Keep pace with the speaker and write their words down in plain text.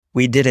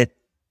We did it.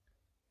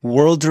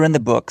 Worlds are in the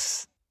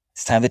books.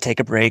 It's time to take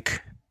a break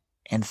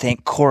and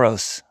thank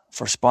Khoros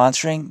for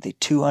sponsoring the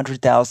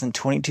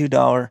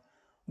 $200,022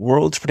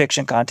 Worlds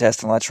Prediction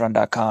Contest on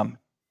LetsRun.com.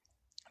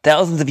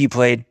 Thousands of you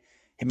played.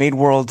 It made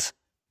Worlds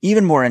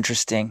even more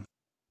interesting.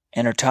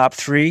 And our top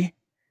three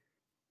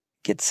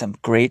get some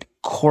great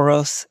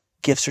Khoros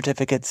gift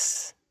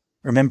certificates.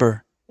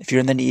 Remember, if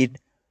you're in the need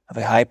of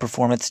a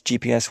high-performance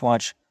GPS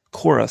watch,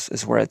 Khoros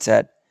is where it's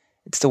at.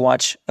 It's the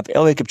watch of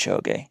Eliud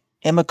Kipchoge,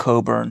 Emma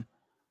Coburn,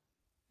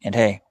 and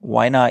hey,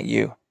 why not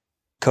you?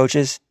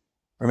 Coaches,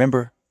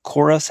 remember,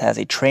 Khoros has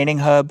a training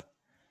hub,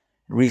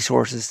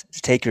 resources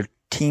to take your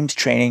team's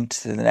training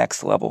to the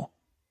next level.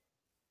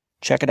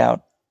 Check it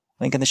out.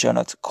 Link in the show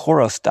notes,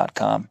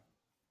 Khoros.com.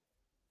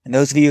 And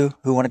those of you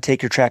who want to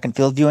take your track and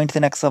field viewing to the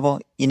next level,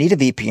 you need a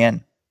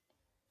VPN.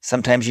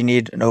 Sometimes you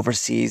need an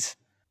overseas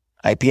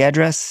IP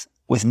address.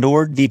 With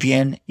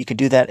NordVPN, you can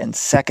do that in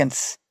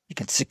seconds. You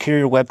can secure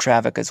your web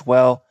traffic as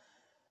well.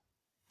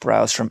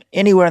 Browse from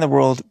anywhere in the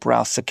world.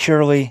 Browse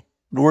securely.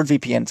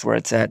 NordVPN is where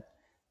it's at.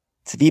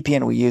 It's a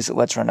VPN we use at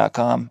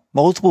LetsRun.com.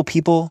 Multiple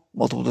people,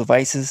 multiple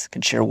devices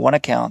can share one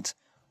account.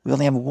 We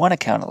only have one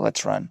account at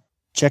Let's Run.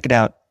 Check it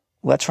out.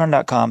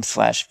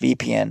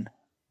 LetsRun.com/VPN.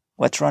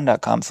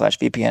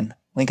 LetsRun.com/VPN.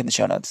 Link in the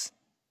show notes.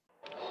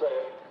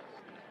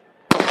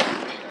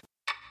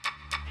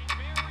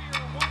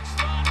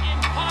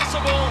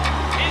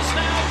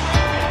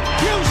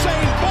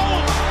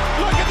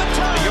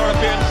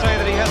 Europeans say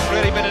that he hasn't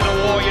really been in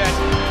a war yet,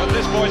 but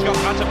this boy's got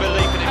utter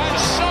belief in himself. And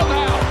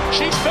somehow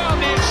she's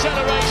found the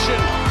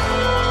acceleration.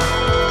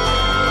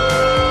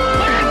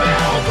 Look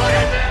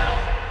at now!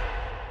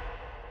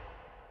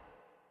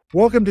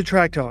 Welcome to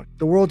Track Talk,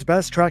 the world's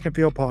best track and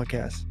field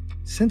podcast.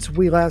 Since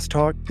we last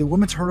talked, the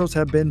women's hurdles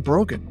have been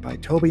broken by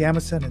Toby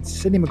Amundsen and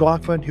Sydney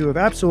McLaughlin, who have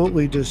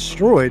absolutely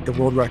destroyed the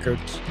world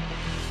records.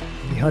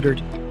 The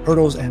 100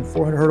 hurdles and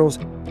 400 hurdles,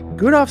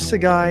 Gudolf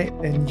Sagai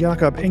and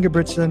Jakob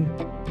Ingebrigtsen,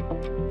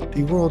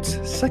 the world's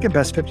second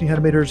best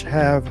 1500 meters,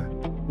 have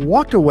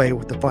walked away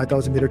with the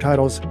 5,000 meter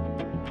titles.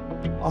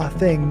 Ah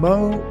Thing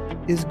Mo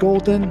is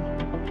golden,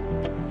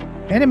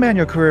 and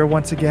Emmanuel Carrera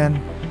once again.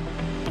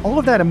 All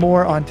of that and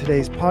more on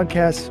today's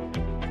podcast.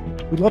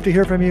 We'd love to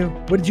hear from you.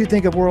 What did you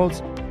think of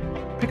Worlds?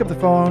 Pick up the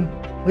phone,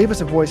 leave us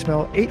a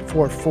voicemail,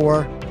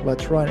 844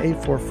 Let's Run,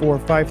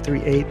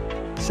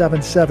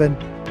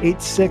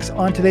 844-538-7786.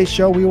 On today's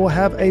show, we will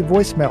have a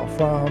voicemail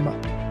from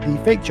the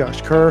fake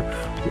Josh Kerr.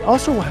 We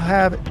also will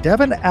have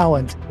Devin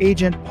Allen's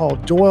agent, Paul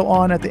Doyle,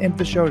 on at the end of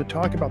the show to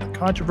talk about the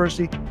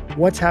controversy,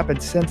 what's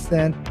happened since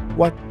then,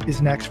 what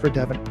is next for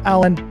Devin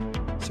Allen.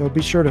 So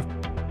be sure to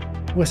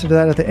listen to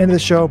that at the end of the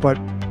show. But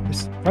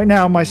right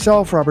now,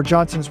 myself, Robert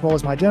Johnson, as well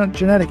as my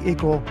genetic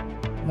equal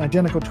and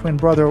identical twin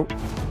brother,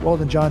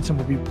 Weldon Johnson,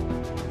 will be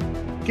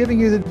giving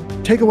you the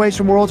takeaways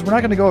from Worlds. We're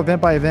not going to go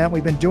event by event.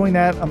 We've been doing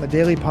that on the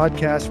daily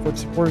podcast for the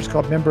Supporters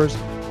Club members.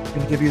 We're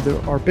going to give you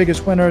our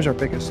biggest winners, our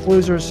biggest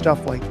losers,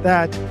 stuff like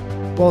that.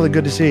 Weldon,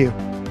 good to see you.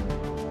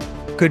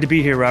 Good to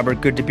be here, Robert.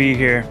 Good to be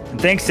here.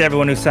 And thanks to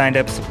everyone who signed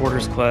up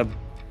Supporters Club.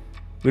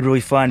 We had really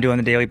fun doing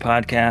the daily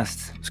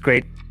podcast. It was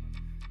great.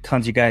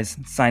 Tons of you guys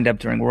signed up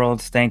during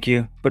Worlds. Thank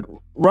you. But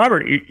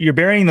Robert, you're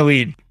burying the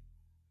lead.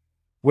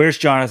 Where's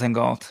Jonathan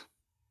Gault?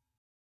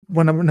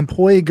 When an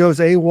employee goes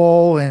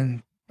AWOL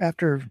and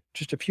after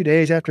just a few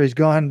days after he's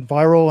gone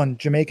viral on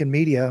Jamaican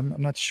media,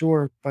 I'm not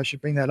sure if I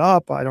should bring that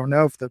up. I don't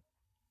know if the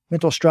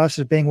mental stress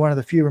of being one of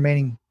the few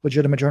remaining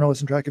legitimate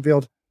journalists in track and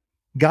field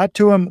got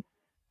to him.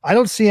 I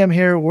don't see him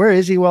here. Where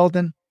is he,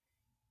 Weldon?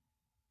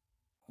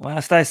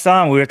 Last I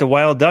saw him, we were at the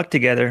Wild Duck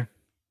together.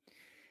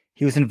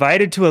 He was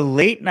invited to a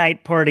late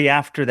night party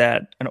after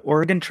that, an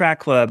Oregon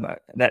track club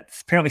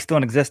that's apparently still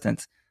in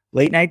existence.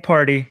 Late night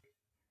party.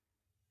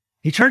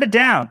 He turned it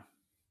down.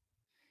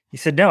 He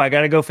said, no, I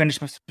got to go finish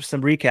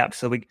some recaps.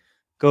 So we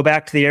go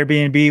back to the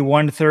Airbnb,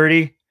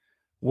 1:30.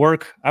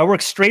 I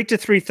worked straight to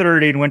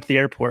 3:30 and went to the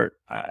airport.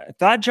 I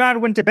thought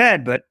John went to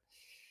bed, but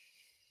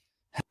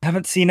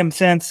haven't seen him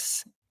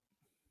since.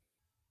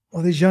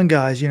 Well, these young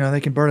guys,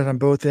 they can burn it on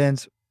both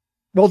ends.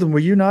 Weldon, were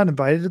you not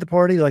invited to the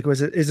party? Like,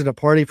 is it a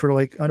party for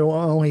like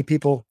only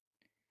people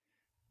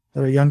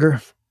that are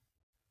younger?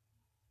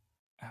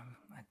 I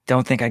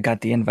don't think I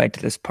got the invite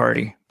to this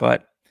party,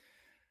 but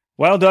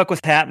Wild Duck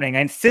was happening.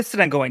 I insisted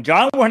on going.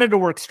 John wanted to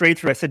work straight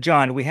through. I said,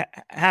 John, we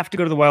have to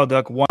go to the Wild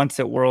Duck once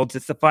at Worlds.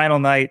 It's the final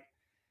night.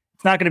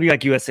 It's not going to be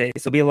like USA.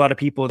 So there'll be a lot of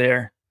people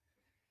there.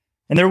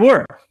 And there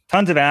were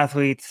tons of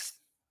athletes.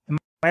 Am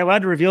I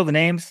allowed to reveal the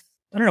names?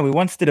 I don't know. We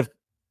once did an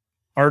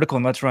article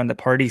in Let's Run the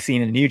party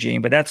scene in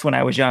Eugene, but that's when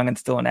I was young and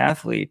still an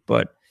athlete.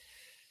 But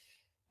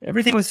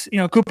everything was,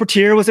 Cooper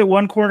Tier was at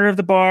one corner of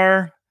the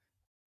bar.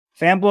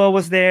 Famboa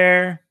was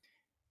there.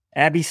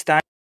 Abby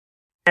Steiner.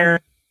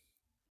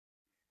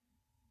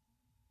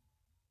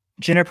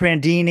 Jenna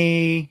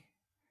Prandini.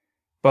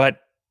 But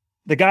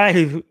the guy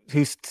who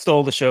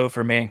stole the show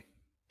for me,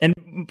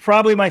 and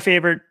probably my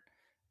favorite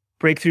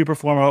breakthrough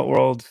performer at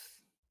Worlds,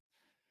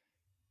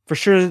 for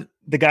sure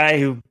the guy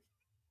who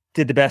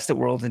did the best at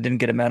Worlds and didn't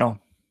get a medal,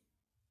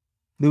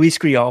 Luis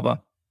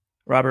Grijalva.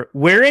 Robert,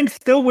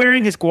 still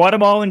wearing his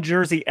Guatemalan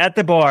jersey at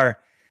the bar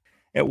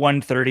at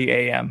 1:30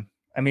 a.m.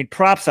 I mean,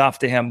 props off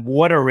to him.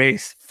 What a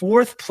race.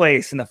 4th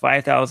place in the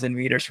 5,000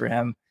 meters for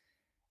him.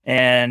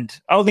 And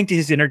I'll link to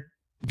his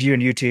interview on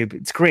YouTube.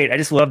 It's great. I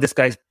just love this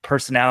guy's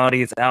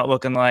personality, his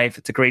outlook in life.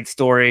 It's a great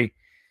story.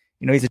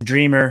 You know, he's a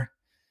dreamer,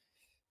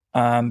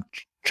 trying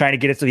to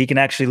get it so he can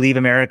actually leave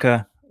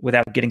America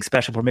without getting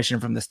special permission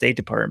from the State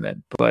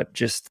Department. But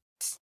just,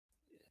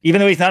 even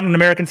though he's not an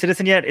American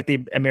citizen yet, it's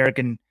the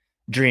American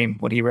dream,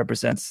 what he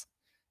represents.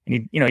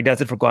 And he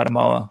does it for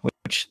Guatemala,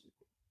 which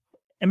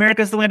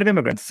America is the land of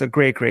immigrants. It's a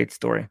great, great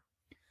story.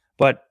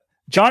 But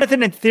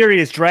Jonathan, in theory,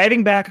 is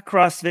driving back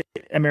across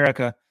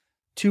America,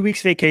 2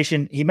 weeks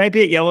vacation. He might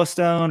be at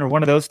Yellowstone or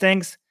one of those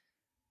things.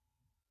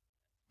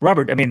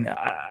 Robert, I mean,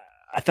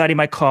 I thought he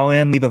might call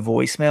in, leave a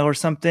voicemail or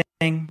something.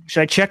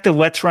 Should I check the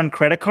Let's Run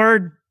credit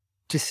card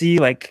to see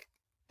like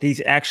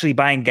he's actually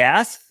buying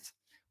gas?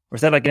 Or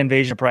is that like an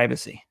invasion of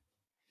privacy?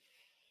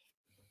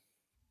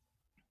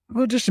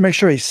 Well, just to make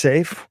sure he's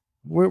safe.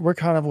 We're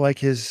kind of like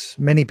his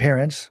mini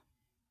parents.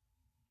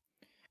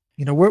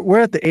 You know, we're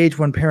at the age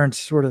when parents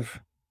sort of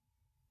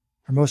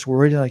are most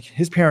worried. Like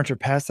his parents are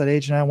past that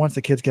age now. Once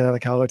the kids get out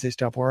of college, they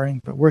stop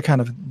worrying. But we're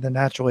kind of the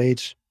natural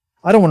age.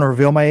 I don't want to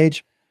reveal my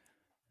age.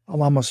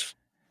 I'm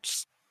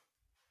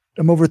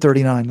over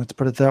 39. Let's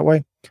put it that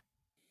way.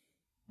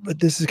 But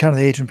this is kind of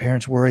the age when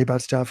parents worry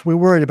about stuff. We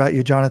worried about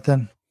you,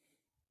 Jonathan.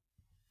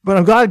 But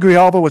I'm glad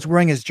Grijalva was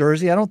wearing his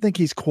jersey. I don't think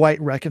he's quite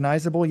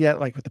recognizable yet,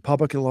 like with the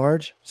public at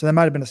large. So that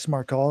might have been a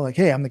smart call. Like,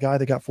 hey, I'm the guy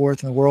that got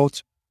 4th in the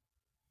world.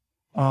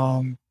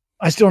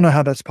 I still don't know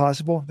how that's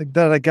possible.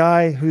 That a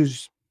guy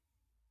who's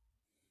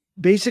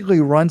basically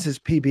runs his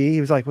PB,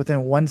 he was like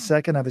within 1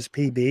 second of his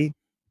PB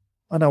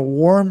on a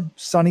warm,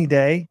 sunny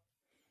day.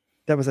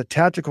 That was a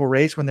tactical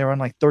race when they were on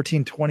like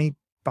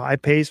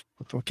 13:25 pace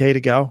with okay to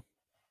go.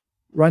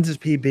 Runs his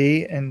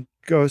PB and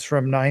goes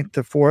from 9th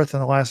to 4th in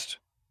the last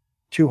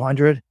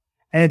 200.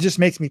 And it just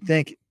makes me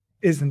think,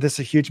 isn't this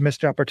a huge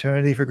missed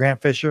opportunity for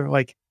Grant Fisher?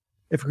 Like,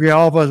 if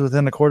Grijalva is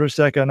within a quarter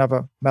second of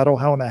a medal,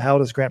 how in the hell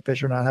does Grant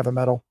Fisher not have a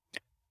medal?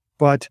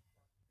 But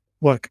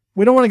look,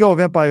 we don't want to go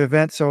event by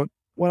event. So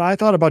what I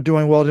thought about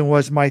doing, Weldon,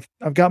 was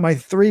I've got my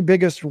 3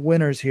 biggest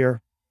winners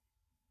here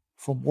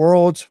from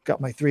Worlds, got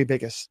my 3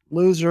 biggest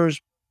losers.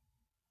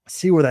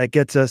 See where that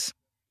gets us.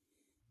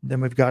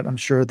 Then we've got, I'm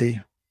sure, the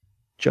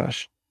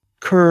Josh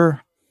Kerr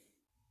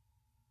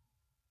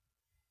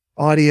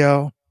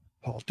audio,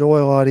 Paul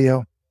Doyle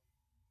audio.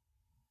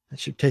 That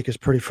should take us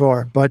pretty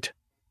far. But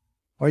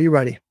are you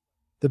ready?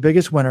 The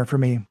biggest winner for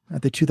me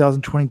at the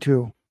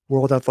 2022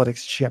 World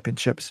Athletics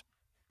Championships.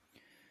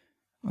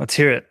 Let's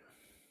hear it.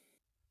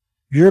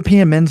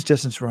 European men's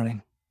distance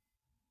running.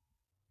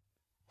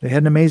 They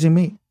had an amazing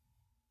meet.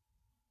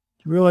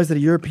 You realize that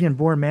a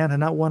European-born man had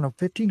not won a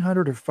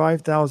 1,500 or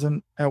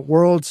 5,000 at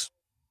Worlds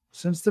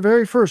since the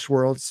very first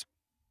Worlds,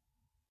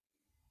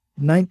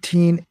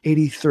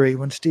 1983,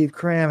 when Steve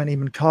Cram and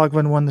Eamon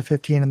Coghlan won the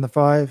 15 and the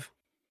 5.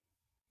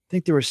 I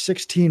think there were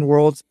 16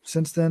 Worlds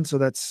since then, so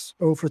that's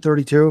 0 for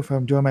 32, if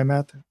I'm doing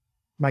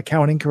my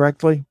counting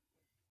correctly.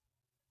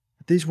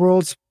 At these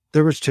Worlds,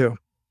 there was 2.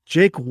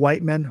 Jake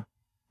Whiteman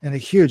and a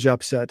huge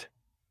upset.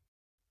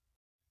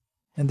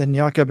 And then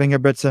Jakob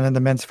Ingebrigtsen in the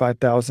men's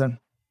 5,000.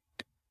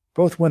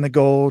 Both win the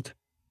gold.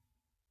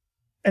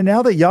 And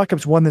now that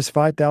Jakob's won this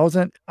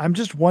 5,000, I'm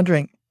just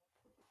wondering,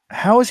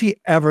 how is he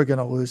ever going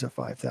to lose a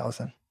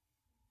 5,000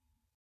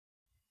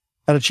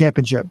 at a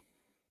championship?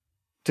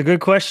 It's a good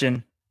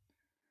question.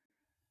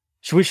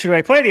 Should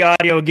I play the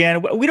audio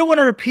again? We don't want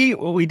to repeat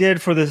what we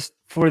did for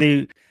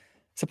the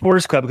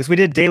Supporters Club because we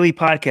did daily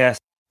podcasts.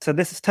 So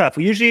this is tough.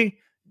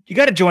 You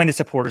got to join the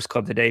Supporters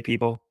Club today,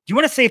 people. Do you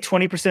want to save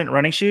 20%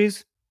 running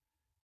shoes?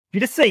 If you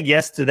just say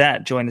yes to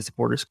that, join the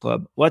Supporters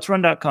Club.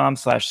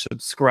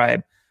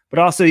 Let'sRun.com/subscribe. But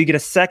also you get a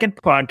second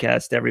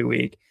podcast every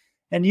week.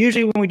 And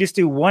usually when we just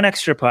do one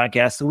extra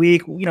podcast a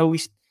week,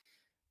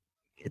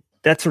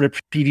 that sort of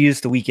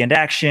previews the weekend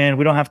action.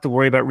 We don't have to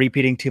worry about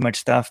repeating too much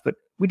stuff. But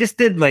we just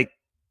did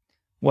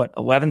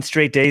 11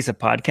 straight days of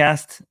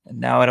podcasts. And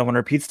now I don't want to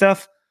repeat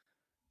stuff.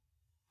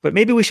 But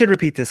maybe we should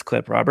repeat this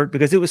clip, Robert,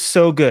 because it was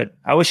so good.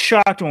 I was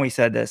shocked when we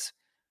said this.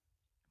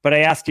 But I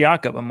asked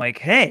Jakob, I'm like,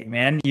 hey,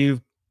 man,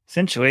 you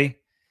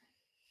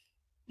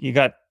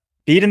got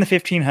beat in the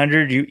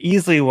 1,500. You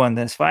easily won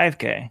this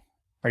 5K.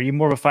 Are you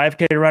more of a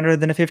 5K runner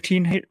than a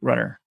 15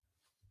 runner?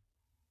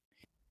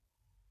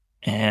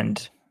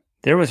 And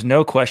there was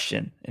no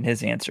question in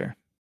his answer.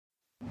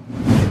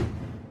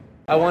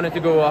 I wanted to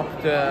go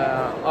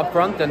up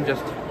front and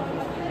just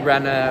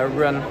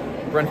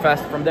run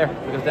fast from there,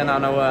 because then I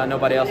know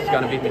nobody else is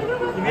going to beat me.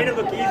 You made it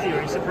look easy.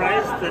 Are you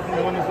surprised that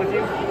no one was with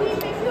you?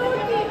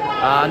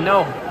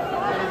 No.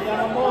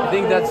 I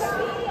think that's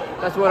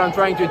what I'm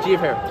trying to achieve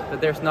here. That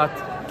there's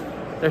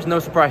no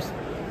surprise.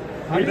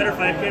 Are you a better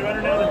 5K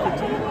runner now than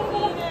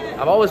 15?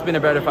 I've always been a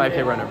better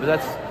 5K runner, but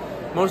that's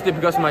mostly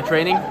because of my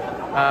training.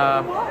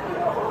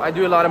 I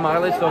do a lot of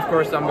mileage, so of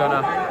course I'm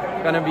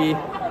gonna be.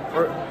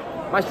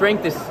 My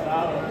strength is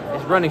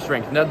running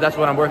strength. That's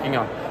what I'm working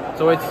on.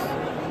 So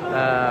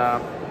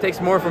It takes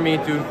more for me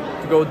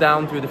to go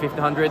down to the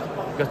 1500,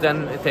 because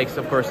then it takes,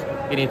 of course,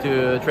 you need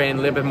to train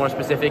a little bit more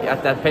specific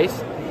at that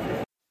pace.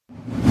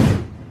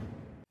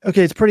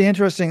 Okay, it's pretty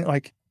interesting,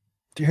 like,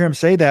 to hear him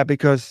say that,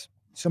 because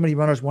so many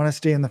runners want to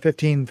stay in the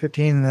 15,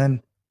 and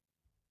then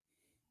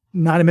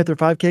not admit they're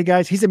 5K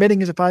guys. He's admitting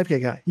he's a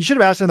 5K guy. You should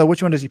have asked him, though,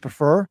 which one does he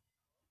prefer?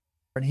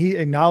 And he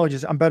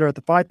acknowledges, I'm better at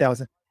the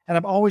 5,000. And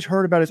I've always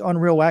heard about his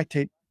unreal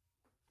lactate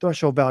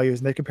threshold values,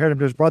 and they compared him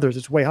to his brothers.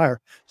 It's way higher.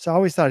 So I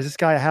always thought, is this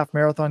guy a half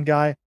marathon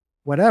guy?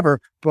 Whatever.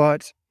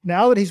 But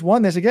now that he's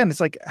won this again, it's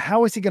like,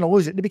 how is he going to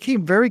lose it? It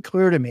became very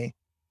clear to me.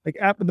 Like,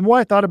 the more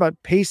I thought about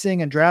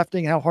pacing and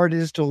drafting, how hard it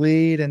is to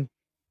lead and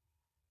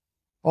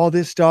all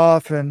this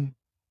stuff, and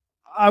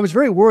I was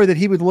very worried that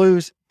he would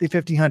lose the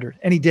 1500,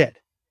 and he did.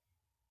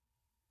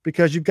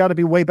 Because you've got to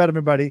be way better than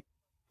everybody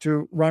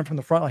to run from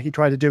the front like he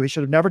tried to do. He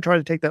should have never tried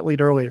to take that lead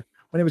earlier.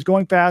 When he was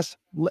going fast,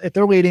 if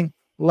they're leading,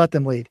 let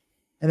them lead,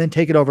 and then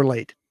take it over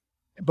late.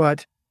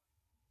 But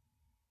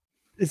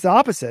it's the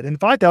opposite. In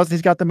 5,000,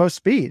 he's got the most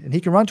speed, and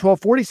he can run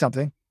 12:40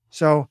 something.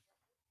 So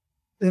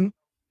then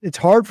it's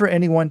hard for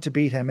anyone to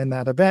beat him in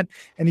that event.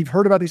 And you've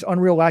heard about these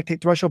unreal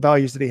lactate threshold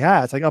values that he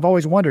has. Like, I've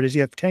always wondered, is he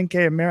a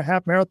 10K,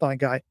 half marathon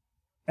guy?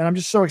 And I'm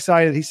just so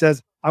excited. He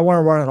says, I want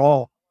to run it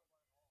all.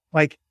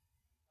 Like,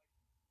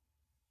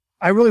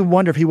 I really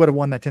wonder if he would have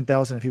won that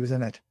 10,000 if he was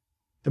in it,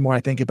 the more I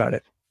think about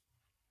it.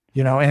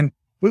 You know, and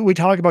we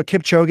talk about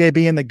Kipchoge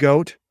being the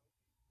GOAT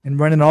and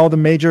running all the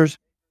majors.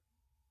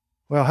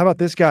 Well, how about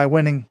this guy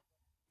winning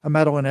a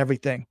medal in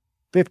everything?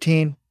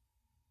 15,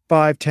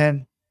 5,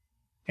 10,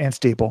 and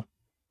steeple.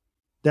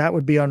 That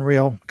would be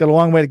unreal. Got a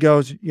long way to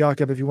go,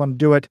 Jakob, if you want to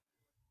do it.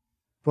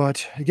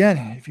 But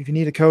again, if you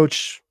need a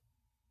coach,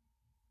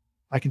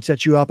 I can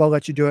set you up. I'll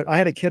let you do it. I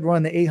had a kid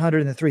run the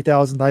 800 and the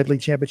 3,000 Live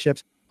League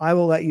Championships. I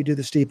will let you do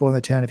the steeple and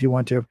the 10 if you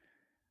want to.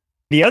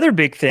 The other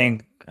big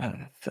thing,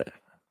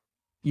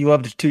 you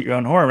love to toot your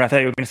own horn. I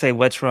thought you were going to say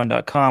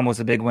Let'sRun.com was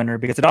a big winner,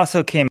 because it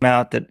also came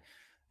out that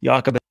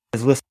Jakob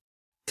has listened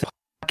to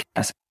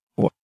podcasts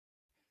before.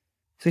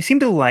 So he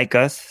seemed to like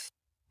us.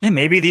 And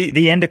maybe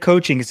the end of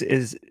coaching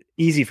is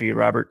easy for you,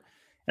 Robert.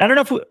 And I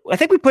don't know if I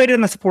think we played it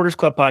in the Supporters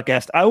Club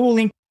podcast. I will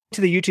link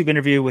to the YouTube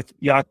interview with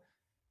Jakob,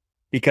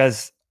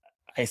 because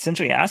I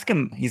essentially asked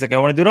him, he's like, I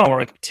want to do it all. We're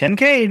like,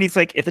 10K. And he's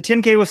like, if the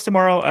 10K was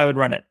tomorrow, I would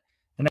run it.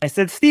 And I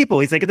said,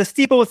 steeple. He's like, if the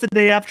steeple was the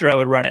day after, I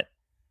would run it.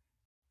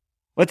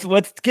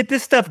 Let's get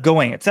this stuff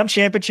going at some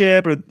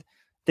championship, or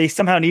they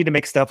somehow need to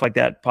make stuff like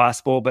that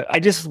possible. But I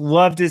just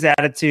loved his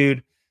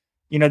attitude.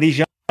 You know, these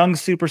young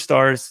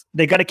superstars,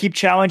 they got to keep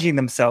challenging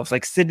themselves.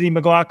 Like Sydney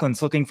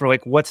McLaughlin's looking for,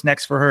 like, what's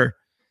next for her.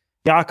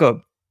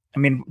 Jakob, I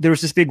mean, there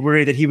was this big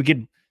worry that he would get,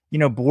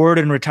 bored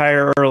and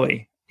retire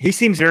early. He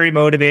seems very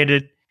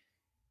motivated.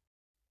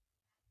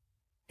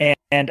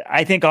 And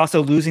I think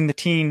also losing the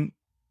team,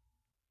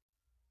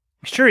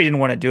 I'm sure he didn't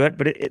want to do it,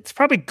 but it's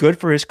probably good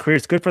for his career.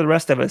 It's good for the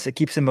rest of us. It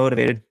keeps him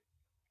motivated.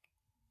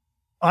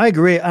 I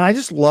agree. And I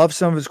just love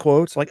some of his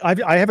quotes. Like,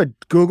 I have a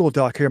Google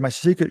Doc here, my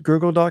secret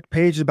Google Doc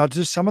page about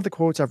just some of the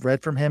quotes I've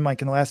read from him,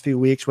 like in the last few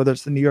weeks, whether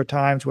it's the New York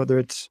Times, whether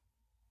it's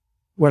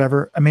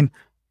whatever. I mean,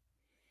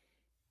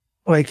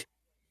 like,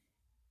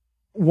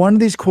 one of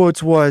these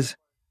quotes was,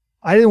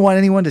 I didn't want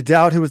anyone to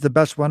doubt who was the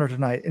best runner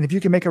tonight. And if you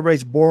can make a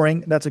race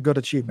boring, that's a good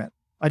achievement.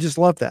 I just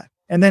love that.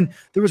 And then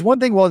there was one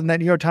thing, in that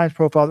New York Times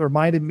profile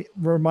that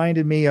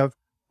reminded me of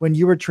when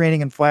you were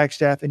training in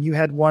Flagstaff and you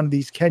had one of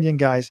these Kenyan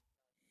guys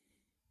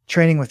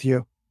training with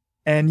you,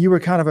 and you were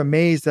kind of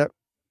amazed that,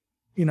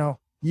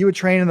 you would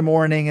train in the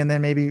morning, and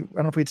then maybe, I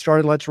don't know if we'd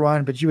started Let's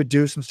Run, but you would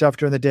do some stuff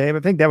during the day. But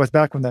I think that was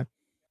back when the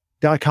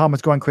 .com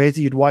was going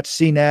crazy. You'd watch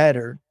CNET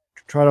or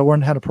try to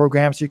learn how to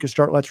program so you could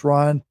start Let's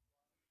Run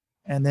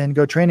and then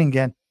go training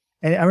again.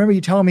 And I remember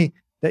you telling me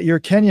that your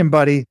Kenyan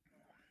buddy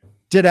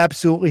did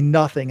absolutely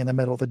nothing in the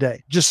middle of the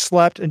day, just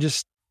slept and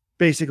just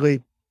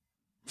basically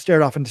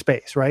stared off into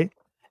space, right?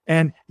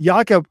 And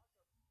Jakob,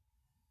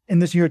 in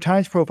this New York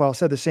Times profile,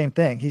 said the same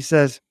thing. He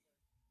says,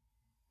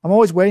 I'm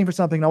always waiting for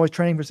something and always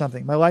training for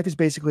something. My life is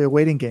basically a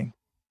waiting game.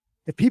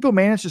 If people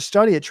manage to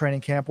study at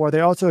training camp while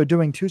they also are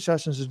doing 2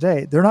 sessions a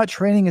day, they're not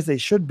training as they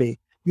should be.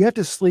 You have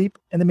to sleep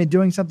and then be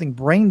doing something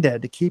brain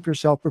dead to keep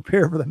yourself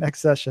prepared for the next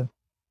session.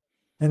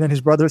 And then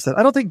his brother said,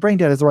 I don't think brain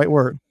dead is the right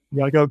word,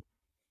 Jakob,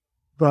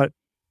 but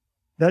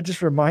that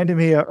just reminded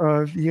me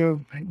of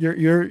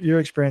your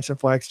experience in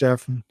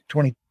Flagstaff from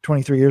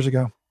 23 years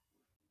ago.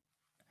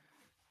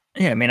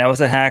 Yeah, I mean, I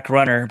was a hack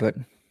runner, but,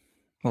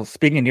 well,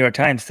 speaking of New York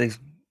Times, they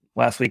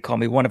last week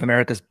called me one of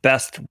America's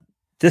best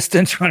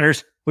distance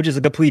runners, which is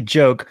a complete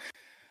joke,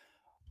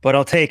 but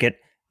I'll take it.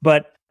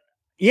 But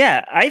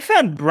yeah, I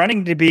found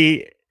running to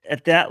be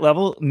at that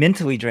level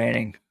mentally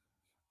draining,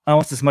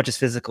 almost as much as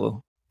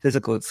physical.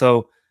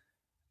 So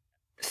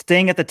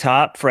staying at the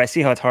top I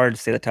see how it's hard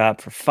to stay at the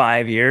top for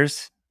 5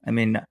 years. I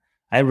mean,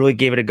 I really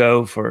gave it a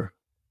go for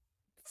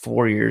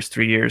 4 years,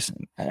 3 years.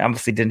 I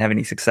obviously didn't have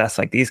any success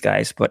like these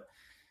guys, but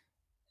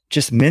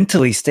just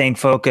mentally staying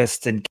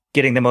focused and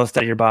getting the most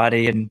out of your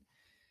body. And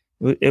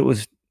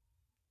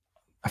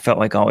I felt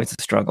like always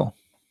a struggle.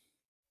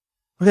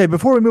 Okay,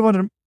 before we move on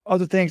to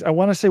other things. I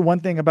want to say one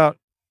thing about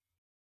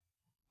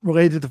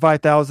related to the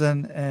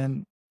 5,000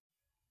 and,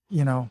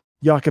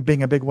 Jakob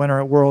being a big winner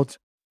at Worlds.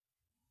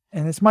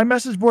 And it's my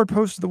message board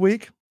post of the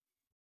week.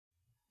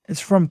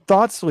 It's from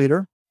Thoughts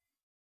Leader.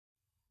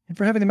 And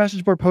for having the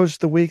message board post of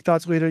the week,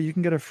 Thoughts Leader, you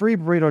can get a free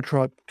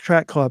Burrito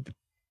Track Club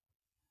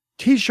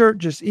t-shirt.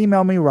 Just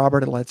email me,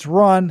 Robert at Let's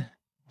Run.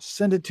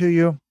 Send it to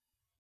you.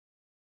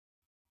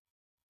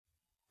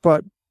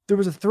 But there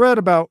was a thread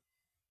about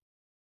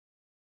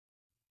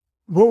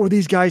what were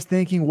these guys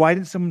thinking? Why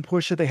didn't someone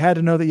push it? They had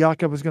to know that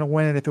Jakob was going to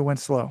win it if it went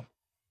slow.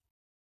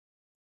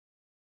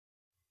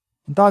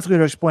 And Thoughts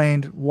Leader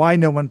explained why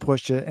no one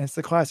pushed it, and it's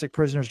the classic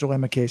prisoner's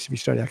dilemma case if you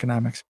study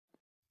economics.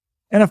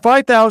 In a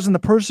 5,000, the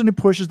person who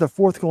pushes the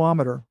 4th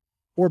kilometer,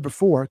 or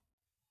before,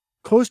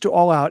 close to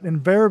all out,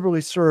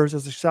 invariably serves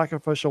as a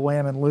sacrificial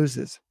lamb and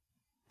loses.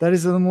 That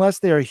is, unless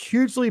they are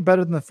hugely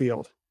better than the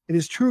field. It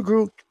is too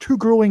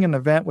grueling an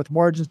event with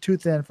margins too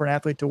thin for an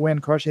athlete to win,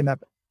 crushing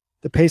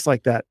the pace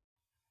like that.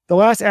 The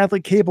last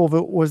athlete capable of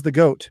it was the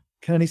GOAT,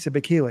 Kenenisa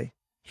Bekele.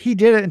 He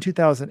did it in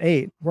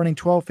 2008, running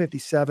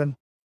 12:57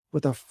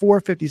 with a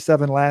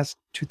 4:57 last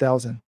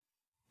 2000.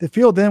 The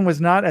field then was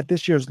not at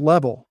this year's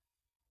level.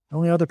 The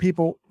only other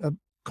people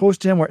close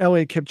to him were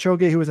Eliud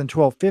Kipchoge, who was in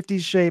 12:50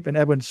 shape, and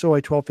Edwin Soy,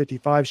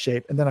 12:55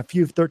 shape, and then a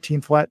few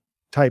 13 flat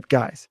type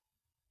guys.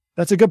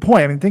 That's a good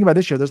point. I mean, think about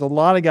this year. There's a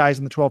lot of guys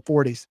in the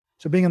 12:40s.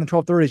 So being in the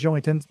 12:30s, you're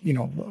only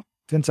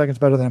 10 seconds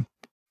better than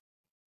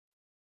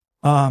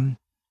him.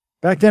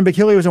 Back then,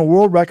 Bekele was in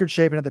world record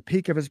shape and at the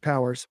peak of his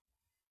powers.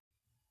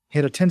 He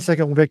had a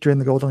 10-second victory in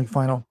the Golden League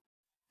final.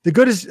 As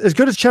good as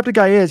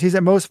Cheptegei is, he's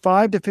at most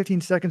 5 to 15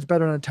 seconds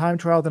better in a time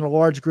trial than a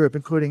large group,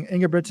 including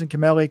Ingebrigtsen,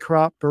 Kimeli,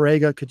 Krop,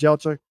 Barega,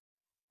 Kejelcha,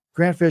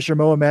 Grant Fisher,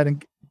 Mohamed,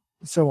 and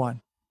so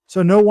on.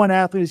 So no one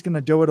athlete is going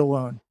to do it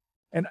alone.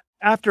 And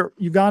after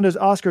Uganda's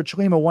Oscar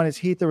Chilima won his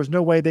heat, there was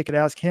no way they could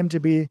ask him to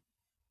be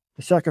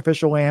the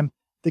sacrificial lamb.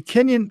 The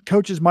Kenyan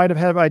coaches might have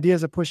had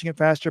ideas of pushing it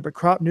faster, but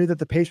Krop knew that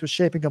the pace was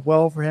shaping up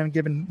well for him,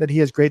 given that he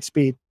has great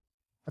speed.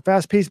 A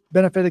fast pace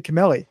benefited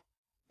Kimeli,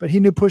 but he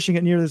knew pushing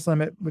it near this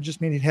limit would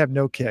just mean he'd have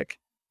no kick.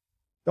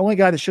 The only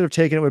guy that should have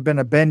taken it would have been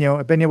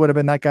Abenyo. Abenyo would have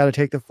been that guy to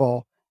take the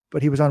fall,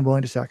 but he was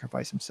unwilling to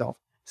sacrifice himself.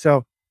 So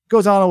it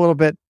goes on a little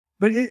bit,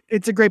 but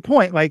it's a great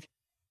point. Like,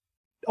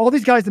 all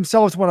these guys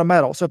themselves want to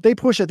medal. So if they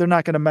push it, they're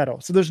not going to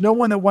medal. So there's no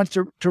one that wants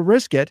to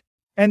risk it.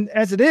 And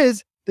as it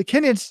is, the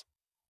Kenyans,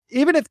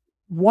 even if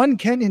one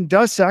Kenyan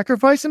does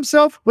sacrifice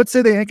himself, let's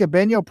say they think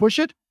Abenyo push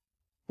it,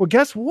 well,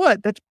 guess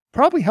what? That's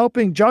probably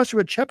helping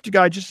Joshua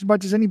Cheptegei just as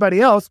much as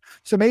anybody else.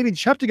 So maybe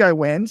Cheptegei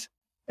wins,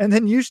 and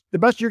then the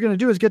best you're going to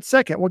do is get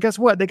second. Well, guess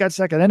what? They got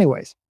second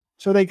anyways.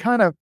 So they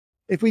kind of,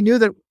 if we knew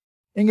that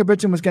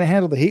Ingebrigtsen was going to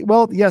handle the heat,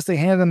 well, yes, they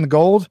handed him the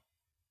gold,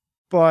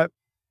 but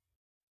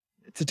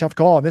it's a tough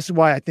call. And this is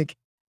why I think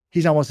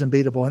he's almost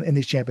unbeatable in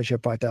these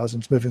championship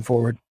 5,000s moving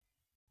forward.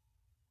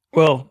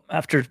 Well,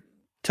 after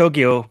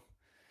Tokyo,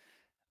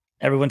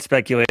 everyone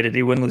speculated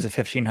he wouldn't lose a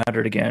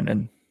 1,500 again,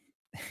 and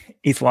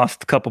he's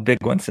lost a couple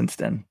big ones since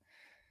then.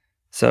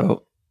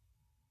 So,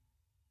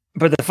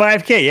 but the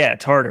 5K, yeah,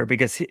 it's harder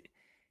because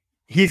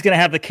he's going to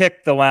have the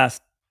kick the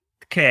last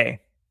K.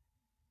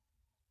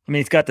 I mean,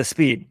 he's got the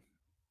speed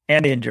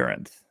and the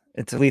endurance.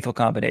 It's a lethal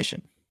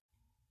combination.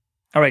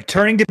 All right,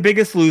 turning to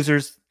biggest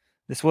losers.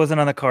 This wasn't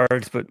on the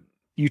cards, but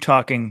you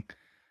talking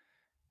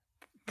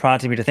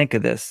prompted me to think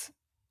of this.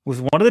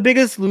 Was one of the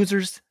biggest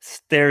losers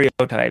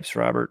stereotypes,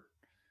 Robert?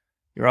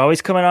 You're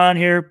always coming on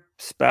here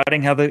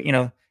spouting how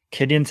the,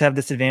 Kenyans have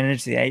this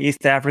advantage. The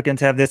East Africans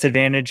have this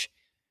advantage.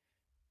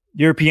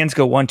 Europeans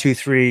go 1, 2,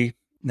 3 in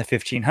the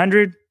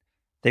 1,500.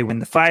 They win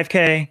the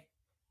 5K.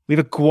 We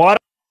have a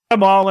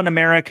Guatemalan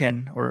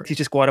American, or he's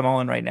just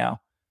Guatemalan right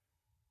now,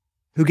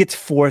 who gets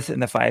 4th in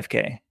the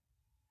 5K.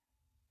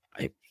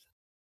 I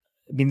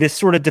mean, this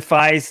sort of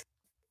defies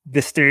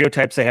the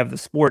stereotypes they have of the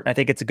sport. I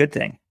think it's a good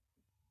thing.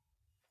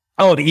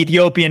 Oh, the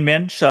Ethiopian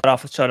men shut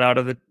out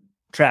of the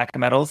track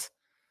medals.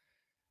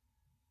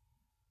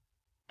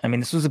 I mean,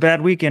 this was a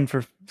bad weekend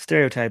for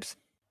stereotypes.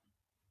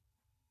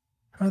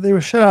 They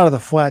were shut out of the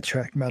flat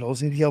track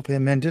medals.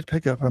 Ethiopian men did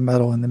pick up a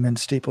medal in the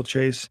men's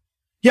steeplechase.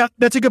 Yeah,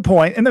 that's a good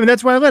point. And I mean,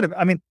 that's why I let it.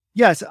 I mean,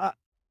 yes,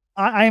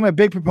 I am a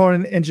big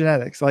proponent in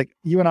genetics. Like,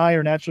 you and I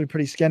are naturally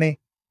pretty skinny.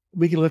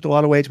 We could lift a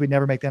lot of weights. We'd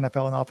never make the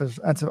NFL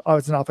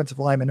as an offensive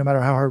lineman, no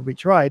matter how hard we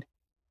tried.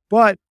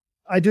 But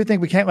I do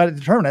think we can't let it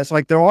determine us.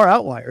 Like, there are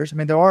outliers. I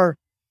mean,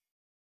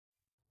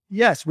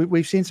 yes,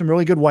 we've seen some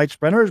really good white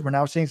sprinters. We're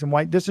now seeing some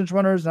white distance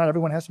runners. Not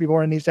everyone has to be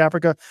born in East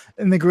Africa.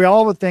 And the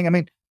Grijalva thing, I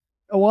mean,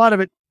 a lot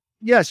of it,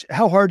 yes,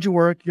 how hard you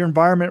work, your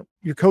environment,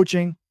 your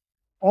coaching,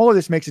 all of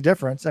this makes a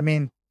difference. I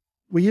mean,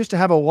 we used to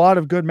have a lot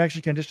of good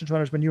Mexican distance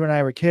runners when you and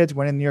I were kids,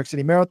 went in the New York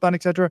City Marathon,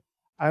 et cetera.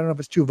 I don't know if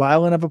it's too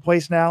violent of a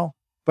place now,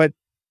 but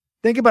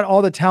think about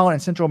all the talent in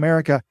Central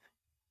America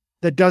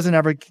that doesn't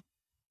ever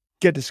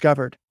get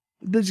discovered.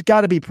 There's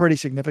got to be pretty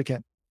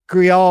significant.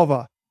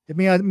 Grijalva. I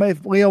mean,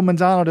 if Leo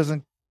Manzano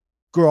doesn't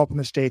grow up in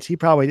the States, he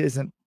probably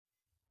isn't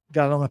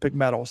got an Olympic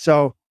medal.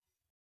 So,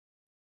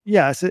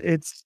 yes,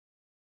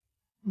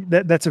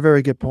 that's a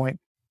very good point.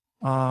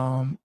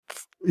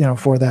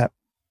 for that.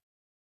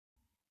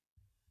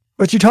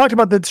 But you talked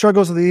about the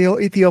struggles of the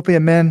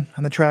Ethiopian men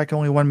on the track,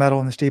 only one medal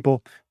in the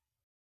steeple.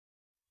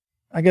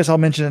 I guess I'll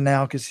mention it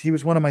now because he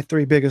was one of my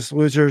three biggest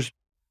losers.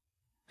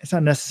 It's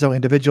not necessarily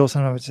individual.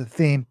 Sometimes it's a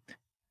theme.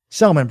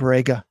 Selman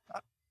Barega.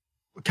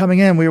 Coming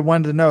in, we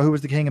wanted to know who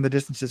was the king of the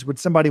distances. Would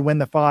somebody win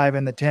the 5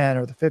 and the 10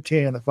 or the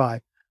 15 and the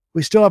 5?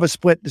 We still have a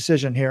split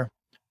decision here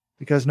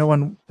because no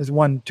one has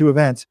won 2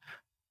 events.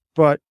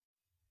 But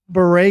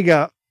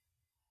Barega,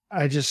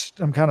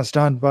 I'm kind of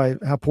stunned by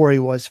how poor he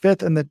was.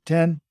 5th in the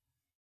 10,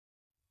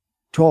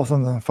 12th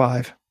in the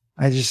 5.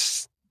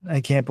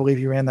 I can't believe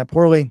he ran that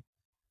poorly.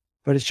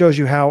 But it shows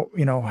you how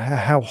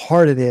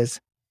hard it is,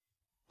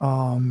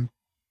 to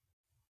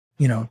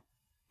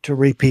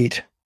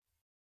repeat.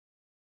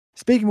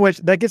 Speaking of which,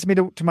 that gets me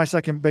to my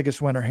second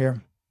biggest winner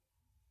here.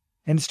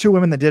 And it's 2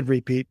 women that did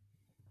repeat.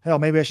 Hell,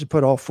 maybe I should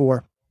put all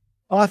 4.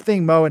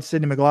 Athing Mu and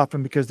Sydney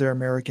McLaughlin because they're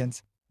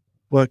Americans.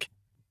 Look,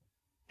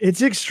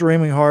 it's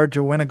extremely hard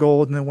to win a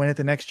gold and then win it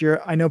the next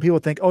year. I know people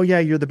think, oh yeah,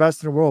 you're the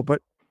best in the world,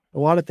 but a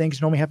lot of things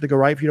normally have to go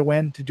right for you to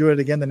win. To do it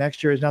again the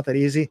next year is not that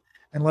easy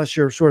unless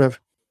you're sort of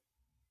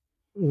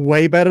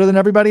way better than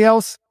everybody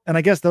else. And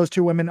I guess those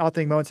 2 women,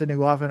 Athing Mu and Sydney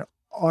McLaughlin,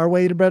 are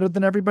way better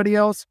than everybody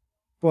else,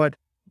 but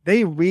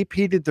they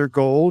repeated their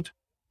gold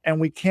and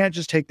we can't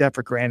just take that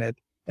for granted.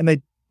 And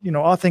they,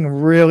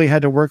 Athing really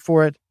had to work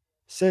for it.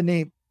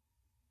 Sydney,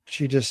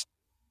 she just,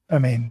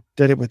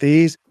 did it with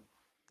ease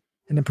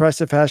in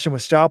impressive fashion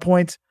with style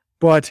points.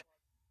 But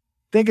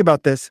think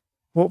about this.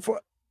 Well,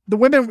 for the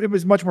women, it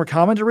was much more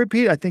common to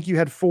repeat. I think you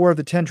had 4 of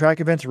the 10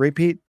 track events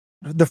repeat.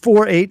 The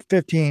 4, 8,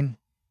 15,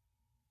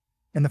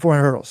 and the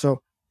 400 hurdles.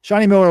 So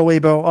Shani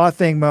Miller-Lebo,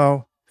 Athing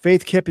Mu,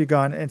 Faith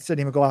Kipyegon, and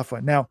Sydney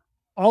McLaughlin. Now,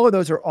 all of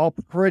those are all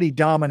pretty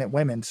dominant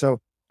women.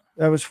 So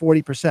that was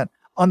 40%.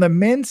 On the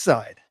men's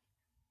side,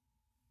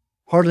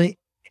 hardly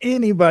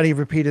anybody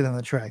repeated on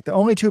the track. The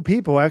only 2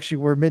 people actually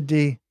were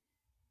mid-D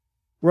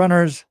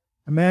runners,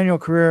 Emmanuel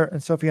Carrere and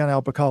Sofiane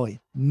El Bakkali.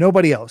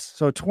 Nobody else.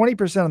 So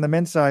 20% on the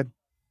men's side,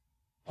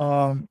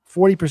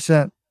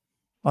 40%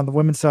 on the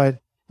women's side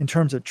in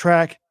terms of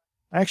track.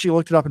 I actually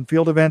looked it up in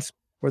field events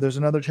where there's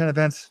another 10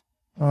 events.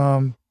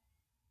 Barshim,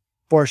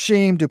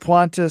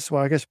 Duplantis,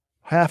 well, I guess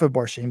half of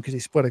Barshim because he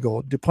split a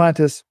gold.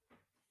 Duplantis,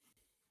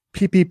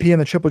 PPP in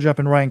the triple jump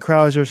and Ryan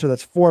Krauser. So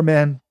that's 4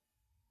 men.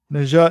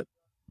 Najat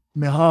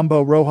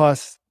Mihambo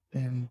Rojas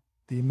and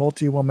the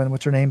multi-woman,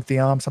 what's her name?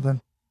 Thiam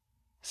something.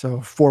 So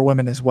 4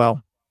 women as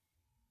well.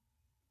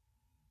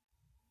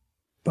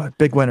 But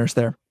big winners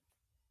there.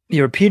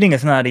 Yeah, repeating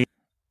is not easy.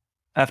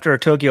 After our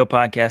Tokyo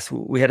podcast,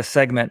 we had a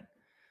segment,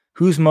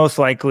 who's most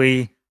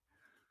likely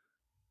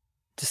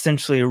to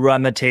essentially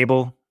run the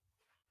table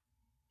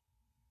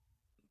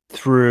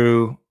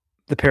through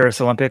the Paris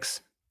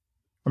Olympics,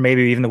 or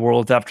maybe even the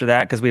Worlds after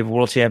that, because we have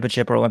World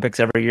Championship or Olympics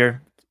every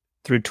year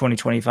through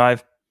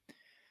 2025.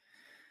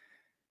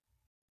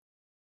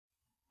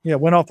 Yeah,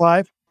 win all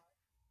 5.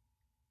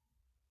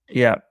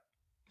 Yeah.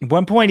 At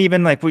one point,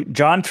 even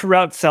John threw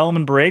out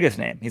Selman Barega's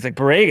name. He's like,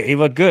 Barega, he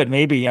looked good,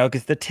 maybe,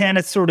 because the 10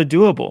 is sort of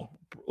doable.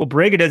 Well,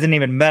 Barega doesn't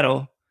even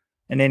medal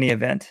in any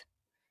event.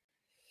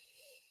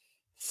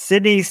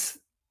 Sydney's,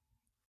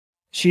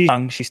 she's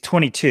young. She's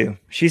 22.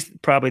 She's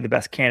probably the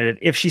best candidate.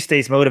 If she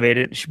stays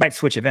motivated, she might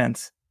switch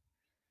events.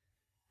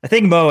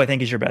 Mo,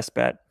 is your best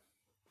bet.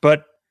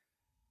 But,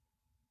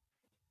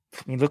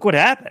 look what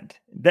happened.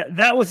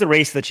 That was the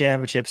race of the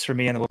championships for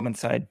me on the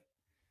women's side.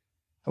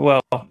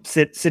 Well,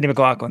 Sydney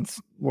McLaughlin's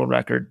world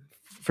record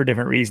for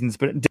different reasons,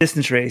 but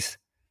distance race,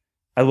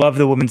 I love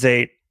the women's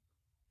 8.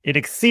 It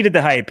exceeded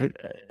the hype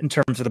in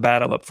terms of the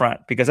battle up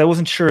front because I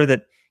wasn't sure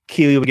that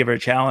Keely would give her a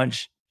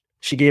challenge.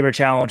 She gave her a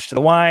challenge to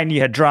the wine.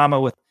 You had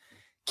drama with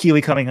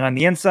Keely coming on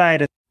the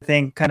inside, I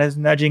think, kind of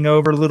nudging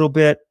over a little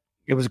bit.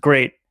 It was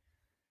great.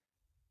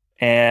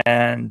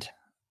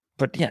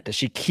 But yeah, does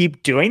she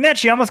keep doing that?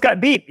 She almost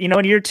got beat, in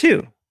year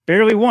 2,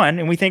 barely won.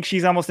 And we think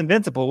she's almost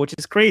invincible, which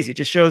is crazy. It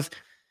just shows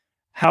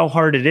how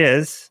hard it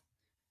is.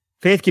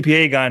 Faith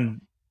Kipyegon.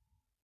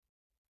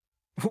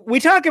 We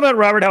talk about,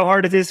 Robert, how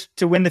hard it is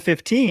to win the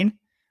 15,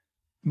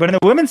 but on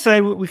the women's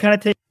side, we kind of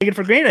take it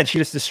for granted. She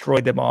just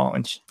destroyed them all.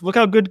 And look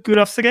how good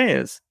Gudaf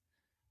Tsegay is.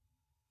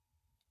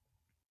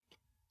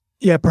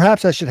 Yeah,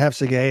 perhaps I should have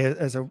Tsegay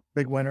as a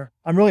big winner.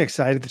 I'm really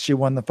excited that she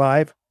won the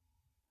 5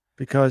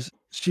 because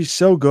she's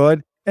so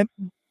good. And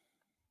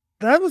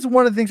that was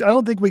one of the things I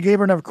don't think we gave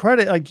her enough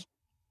credit. Like,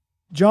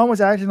 John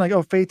was acting like,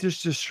 oh, Faith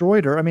just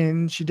destroyed her.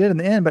 She did in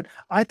the end, but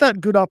I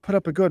thought Gudaf put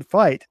up a good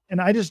fight. And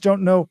I just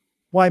don't know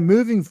why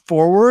moving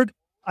forward,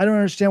 I don't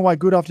understand why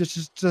Gudaf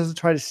just doesn't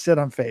try to sit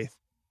on Faith.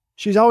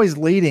 She's always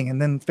leading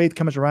and then Faith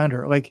comes around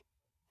her. Like,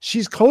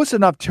 she's close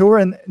enough to her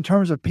in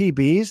terms of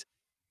PBs.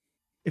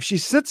 If she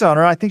sits on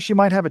her, I think she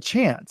might have a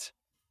chance.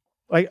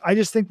 Like, I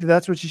just think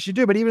that's what she should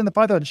do. But even in the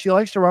 5,000, she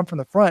likes to run from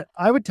the front.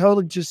 I would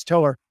totally just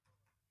tell her,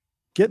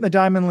 get in the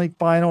Diamond League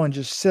final and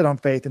just sit on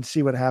Faith and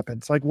see what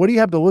happens. Like, what do you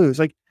have to lose?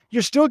 Like,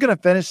 you're still going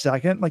to finish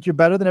second. Like, you're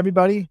better than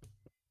everybody.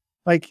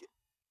 Like,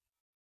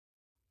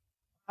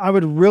 I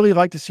would really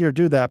like to see her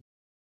do that.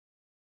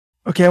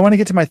 Okay, I want to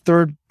get to my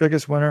third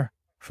biggest winner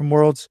from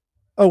Worlds.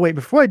 Oh, wait,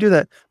 before I do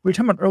that, we were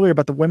talking about earlier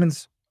about the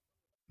women's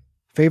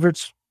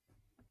favorites,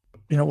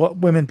 what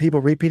women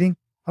people repeating.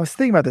 I was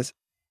thinking about this.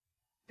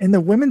 In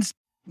the women's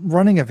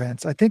running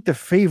events, I think the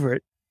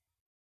favorite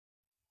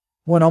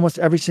won almost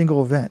every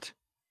single event.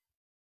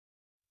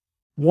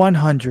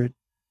 100,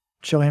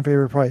 Shelly-Ann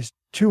Fraser-Pryce.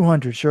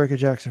 200, Shericka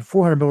Jackson.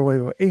 400, Miller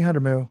Wavo. 800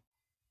 mil.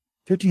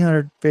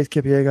 1500, Faith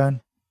Kipyegon.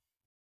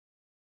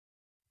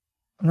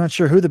 I'm not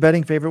sure who the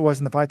betting favorite was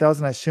in the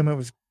 5,000. I assume it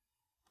was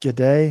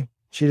Gaudet.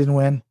 She didn't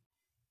win.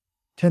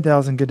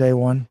 10,000, Gaudet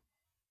won.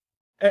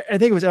 I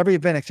think it was every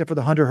event except for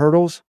the 100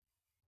 hurdles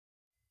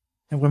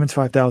and women's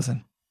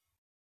 5,000.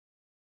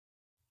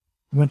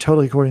 It went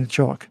totally according to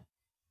chalk.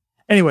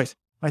 Anyways,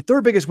 my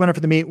third biggest winner for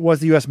the meet was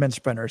the U.S. men's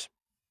sprinters.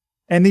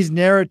 And these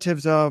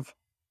narratives of,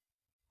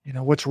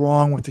 what's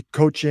wrong with the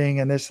coaching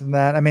and this and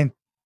that. I mean,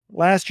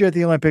 last year at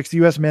the Olympics, the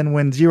U.S. men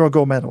won 0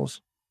 gold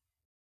medals.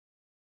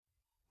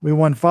 We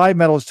won 5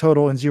 medals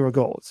total and 0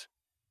 golds.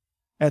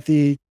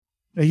 A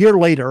year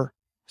later,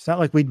 it's not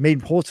like we'd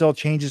made wholesale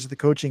changes to the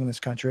coaching in this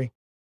country.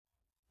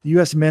 The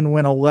U.S. men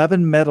win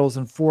 11 medals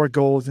and 4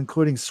 golds,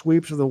 including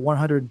sweeps of the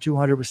 100 and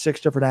 200 with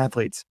 6 different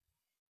athletes.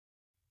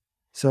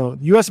 So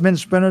the U.S.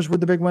 men's sprinters were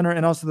the big winner,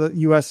 and also the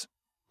U.S.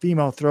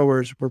 female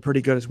throwers were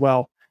pretty good as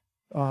well.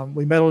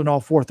 We medaled in all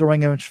 4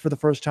 throwing events for the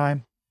first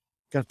time.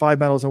 Got 5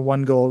 medals and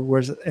 1 gold,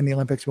 whereas in the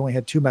Olympics we only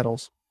had 2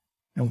 medals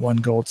and 1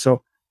 gold.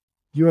 So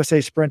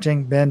USA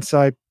sprinting, men's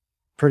side,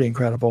 pretty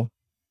incredible.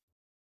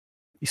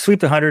 You sweep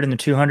the 100 and the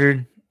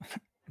 200.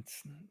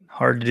 It's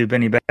hard to do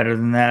any better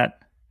than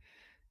that.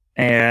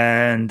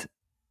 And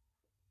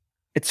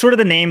it's sort of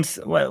the names,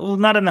 well,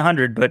 not in the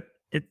 100, but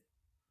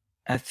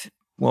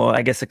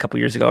I guess a couple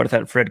years ago I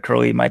thought Fred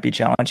Curley might be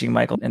challenging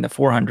Michael in the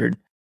 400.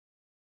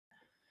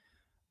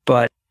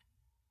 But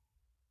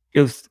it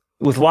was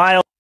with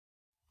Wiles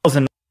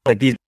and like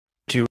these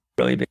two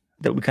really big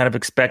that we kind of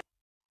expected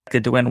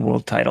to win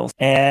world titles.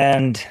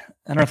 And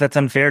I don't know if that's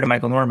unfair to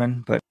Michael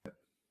Norman, but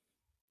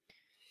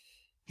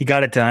he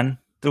got it done.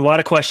 There are a lot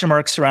of question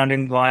marks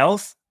surrounding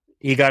Wiles.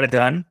 He got it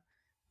done.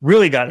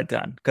 Really got it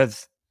done.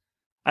 Because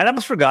I'd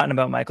almost forgotten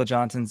about Michael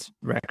Johnson's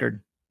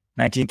record.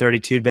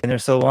 1932 had been there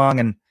so long,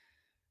 and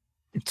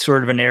it's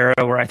sort of an era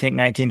where I think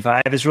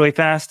 1905 is really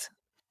fast.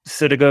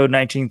 So to go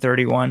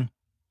 1931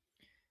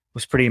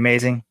 was pretty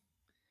amazing.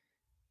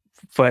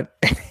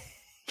 But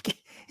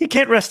he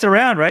can't rest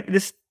around, right?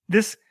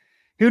 This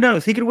who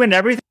knows? He could win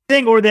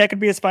everything, or that could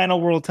be his final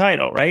world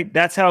title, right?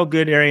 That's how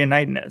good Erriyon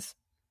Knighton is.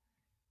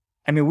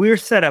 I mean, we're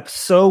set up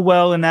so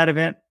well in that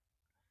event.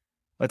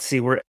 Let's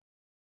see, we're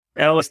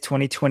L is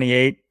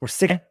 2028. We're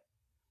 6.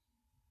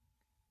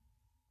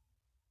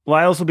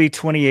 Lyles will be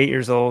 28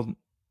 years old.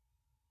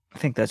 I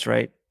think that's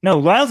right. No,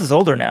 Lyles is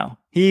older now.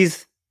 I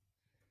think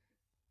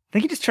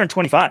he just turned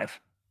 25.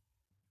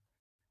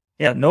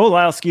 Yeah, Noah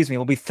Lyles,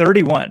 will be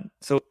 31.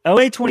 So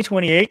LA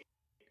 2028,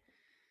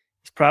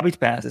 he's probably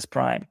past his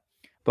prime.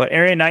 But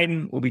Erriyon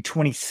Knighton will be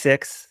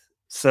 26.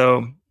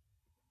 So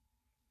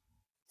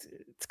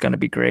it's going to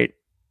be great.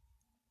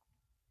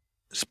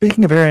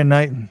 Speaking of Erriyon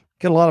Knighton,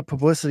 get a lot of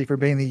publicity for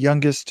being the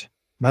youngest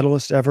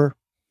medalist ever.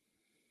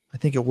 I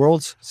think at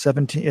Worlds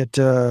 17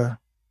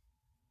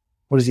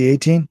 what is he,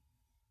 18?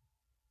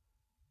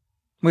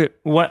 Wait,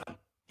 what?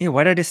 Yeah,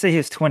 why did I say he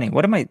was 20?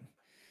 What am I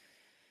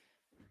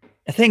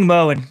think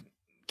Mo and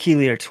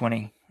Keeley are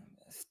 20.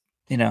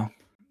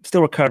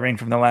 Still recovering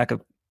from the lack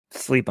of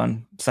sleep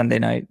on Sunday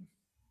night.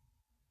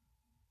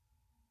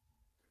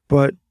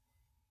 But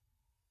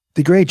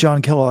the great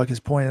John Kellogg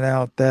has pointed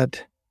out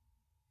that,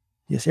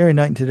 yes, Erriyon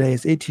Knighton today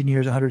is 18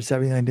 years,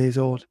 179 days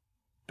old.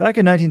 Back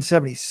in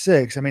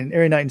 1976,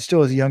 Erriyon Knighton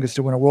still is the youngest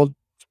to win a world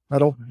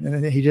medal,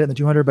 and he did it in the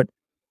 200, but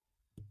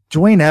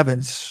Dwayne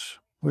Evans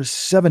was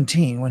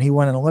 17 when he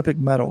won an Olympic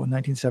medal in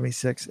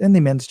 1976 in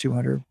the men's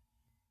 200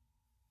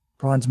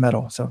 bronze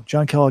medal. So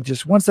John Kellogg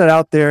just wants that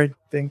out there,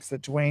 thinks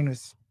that Dwayne,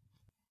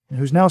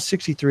 who's now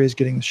 63, is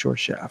getting the short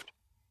shaft.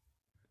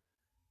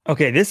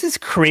 Okay, this is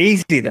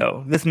crazy,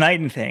 though, this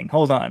Knighton thing.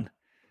 Hold on.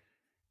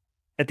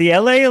 At the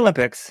LA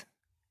Olympics,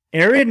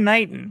 Erriyon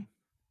Knighton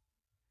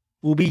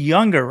will be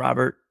younger,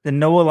 Robert, than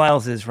Noah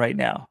Lyles is right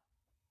now.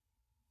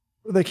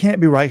 Well, they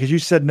can't be right, because you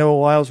said Noah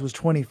Lyles was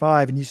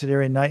 25, and you said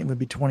Erriyon Knighton would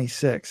be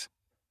 26.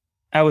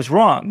 I was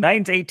wrong.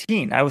 Knighton's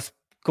 18. I was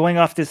going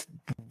off this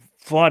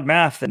flawed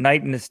math that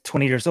Knighton is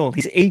 20 years old.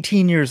 He's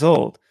 18 years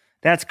old.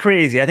 That's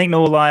crazy. I think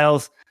Noah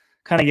Lyles,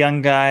 kind of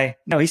young guy.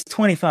 No, he's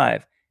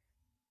 25.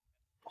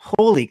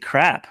 Holy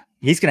crap.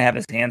 He's going to have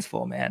his hands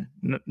full, man.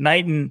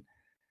 Knighton,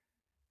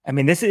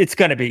 it's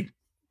going to be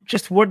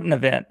just what an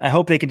event. I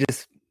hope they can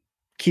just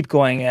keep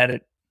going at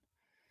it.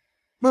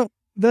 Well,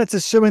 that's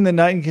assuming that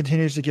Knighton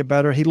continues to get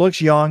better. He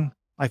looks young.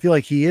 I feel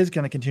like he is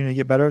going to continue to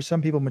get better.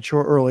 Some people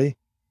mature early.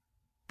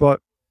 But,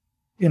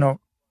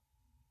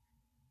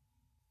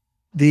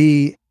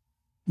 the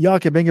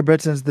Jakob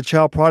Ingebrigtsen's the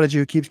child prodigy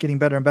who keeps getting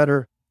better and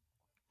better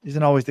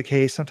isn't always the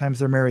case. Sometimes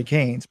they're Mary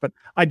Canes. But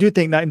I do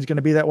think Knighton's going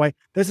to be that way.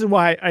 This is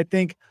why I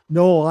think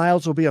Noah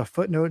Lyles will be a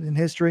footnote in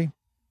history.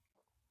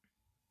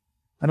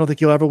 I don't think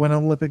he'll ever win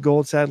an Olympic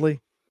gold, sadly.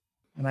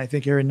 And I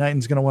think Aaron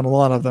Knighton's going to win a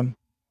lot of them.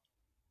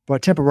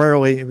 But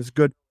temporarily, it was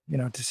good,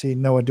 to see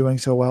Noah doing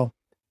so well.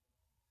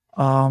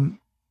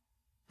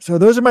 So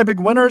those are my big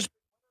winners.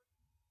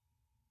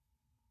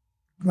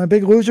 My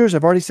big losers,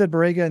 I've already said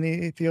Barega and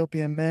the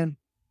Ethiopian men.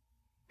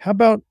 How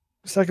about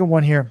the second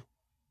one here?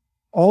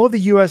 All of the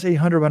U.S.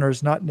 800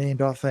 runners not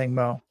named Athang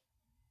Mo.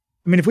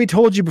 I mean, if we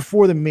told you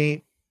before the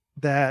meet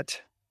that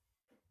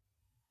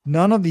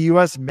none of the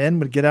U.S. men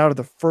would get out of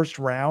the first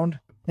round.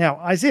 Now,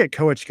 Isaiah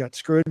Koech got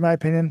screwed, in my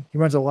opinion. He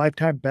runs a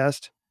lifetime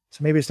best,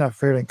 so maybe it's not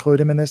fair to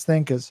include him in this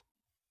thing because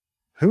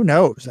who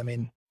knows? I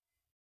mean,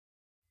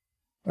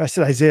 I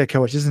said Isaiah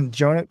Koech. Isn't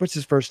Jonah? What's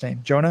his first name?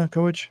 Jonah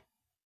Koech?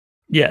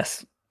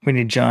 Yes. We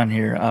need John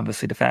here,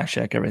 obviously, to fact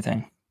check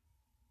everything.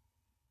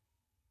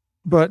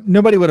 But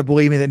nobody would have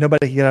believed me that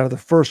nobody could get out of the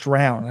first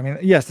round. I mean,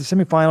 yes, the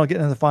semifinal,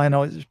 getting into the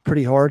final is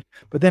pretty hard,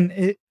 but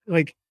then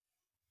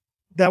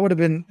that would have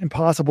been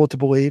impossible to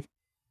believe.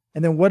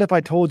 And then what if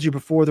I told you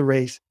before the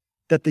race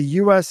that the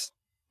U.S.,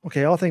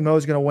 okay, I think Mo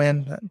is going to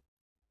win.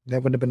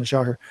 That wouldn't have been a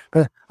shocker.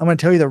 But I'm going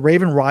to tell you that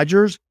Raven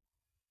Rogers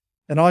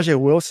and Ajay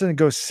Wilson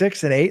go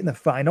 6 and 8 in the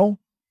final.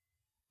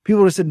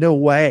 People would have said, no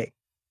way.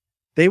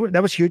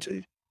 That was huge.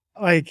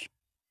 I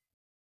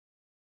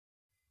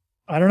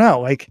don't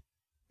know,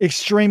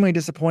 extremely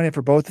disappointed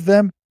for both of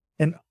them.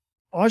 And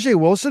Ajay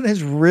Wilson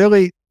has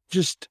really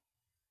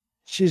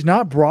she's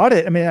not brought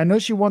it. I mean, I know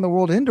she won the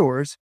World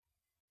Indoors,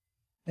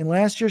 and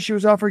last year she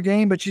was off her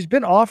game, but she's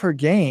been off her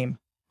game.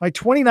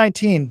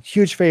 2019,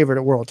 huge favorite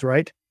at Worlds,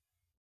 right?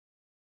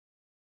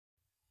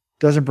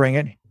 Doesn't bring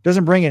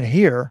it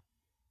here.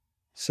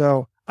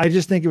 So I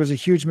just think it was a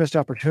huge missed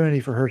opportunity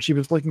for her. She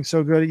was looking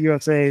so good at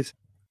USA's.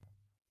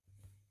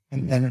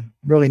 And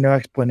really no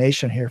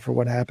explanation here for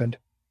what happened.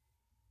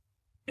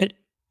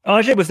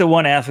 Ajay was the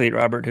one athlete,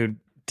 Robert, who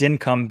didn't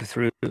come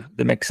through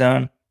the mix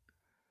zone.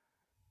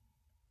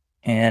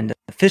 And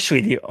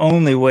officially the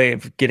only way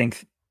of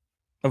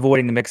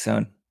avoiding the mix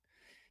zone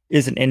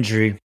is an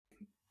injury.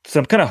 So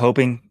I'm kind of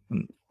hoping,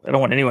 I don't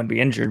want anyone to be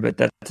injured, but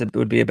that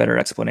would be a better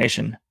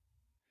explanation.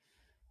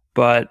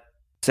 But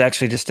it's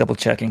actually just double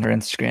checking her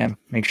Instagram,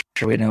 make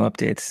sure we had no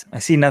updates. I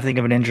see nothing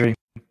of an injury.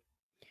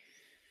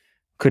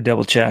 Could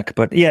double check,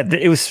 but yeah,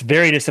 it was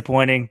very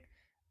disappointing.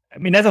 I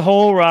mean, as a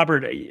whole,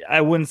 Robert,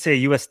 I wouldn't say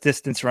U.S.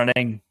 distance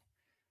running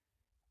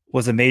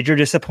was a major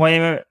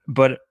disappointment,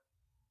 but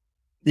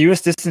the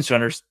U.S. distance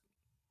runners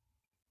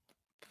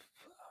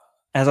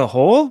as a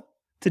whole,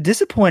 it's a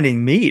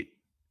disappointing meet,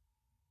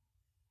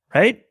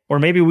 right? Or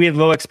maybe we had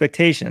low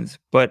expectations,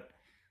 but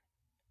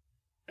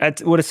I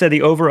would have said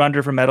the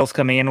over-under for medals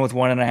coming in with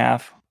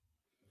 1.5.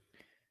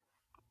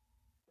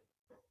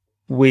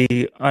 We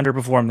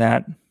underperformed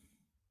that.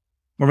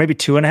 Or maybe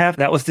 2.5.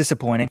 That was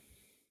disappointing.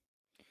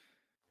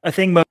 I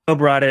think Mo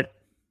brought it.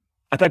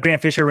 I thought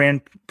Grant Fisher ran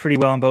pretty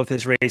well in both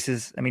his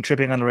races. I mean,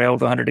 tripping on the rail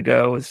with 100 to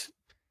go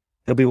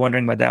they'll be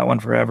wondering about that one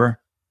forever.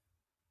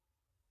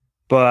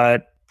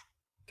 But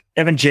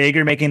Evan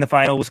Jager making the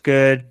final was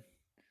good.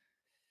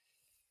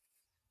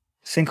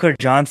 Sinclair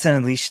Johnson,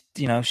 at least,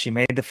 she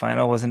made the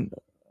final, wasn't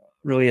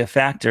really a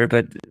factor,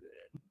 but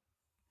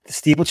the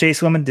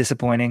steeplechase woman,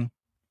 disappointing.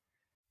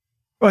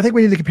 Well, I think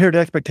we need to compare to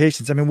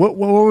expectations. I mean, what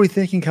were we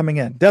thinking coming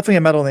in? Definitely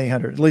a medal in the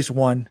 800, at least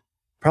one.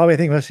 Probably, I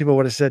think most people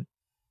would have said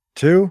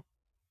 2.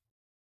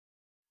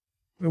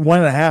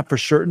 1.5 for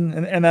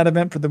certain in that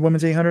event for the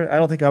women's 800. I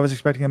don't think I was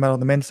expecting a medal on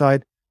the men's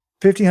side.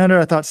 1500,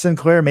 I thought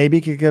Sinclair maybe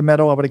could get a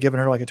medal. I would have given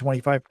her like a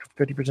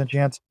 25-50%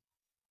 chance.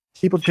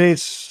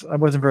 Steeplechase, I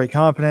wasn't very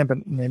confident,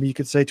 but maybe you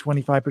could say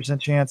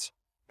 25% chance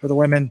for the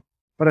women.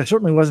 But I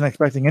certainly wasn't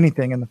expecting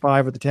anything in the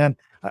 5 or the 10.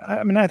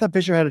 I mean, I thought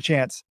Fisher had a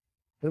chance.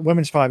 The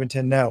women's 5 and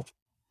 10, no.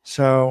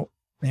 So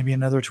maybe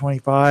another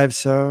 25.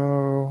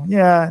 So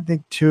yeah, I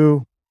think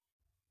 2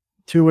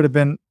 would have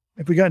been,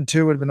 if we gotten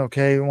 2 would have been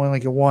okay. We only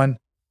get 1,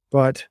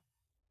 but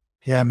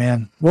yeah,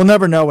 man, we'll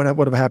never know what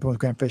would have happened with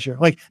Grant Fisher.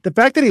 The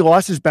fact that he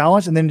lost his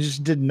balance and then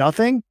just did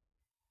nothing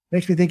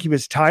makes me think he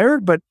was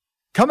tired, but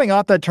coming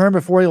off that turn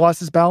before he lost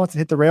his balance and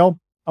hit the rail,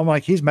 I'm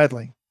like, he's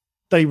meddling.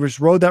 He just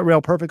rode that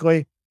rail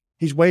perfectly.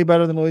 He's way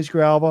better than Luis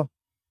Grijalva,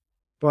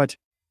 but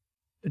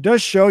it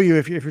does show you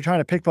if you're trying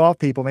to pick off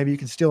people, maybe you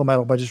can steal a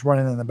medal by just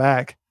running in the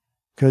back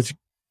because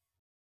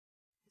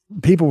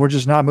people were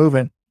just not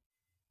moving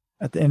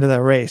at the end of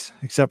that race,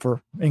 except for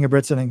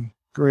Ingebrigtsen and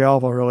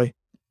Grijalva, really.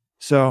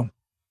 So,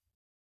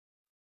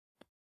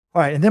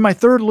 all right. And then my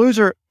third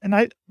loser, and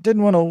I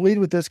didn't want to lead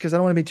with this because I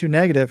don't want to be too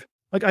negative.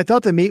 I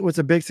thought the meet was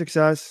a big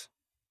success.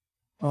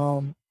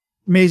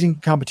 Amazing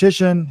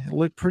competition. It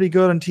looked pretty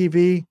good on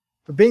TV.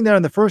 But being there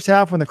in the first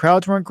half when the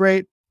crowds weren't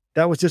great,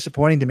 that was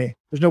disappointing to me.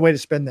 There's no way to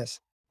spin this.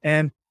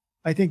 And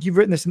I think you've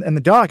written this in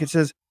the doc. It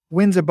says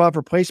wins above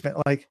replacement.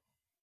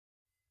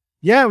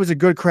 Yeah, it was a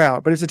good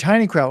crowd, but it's a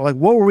tiny crowd.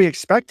 What were we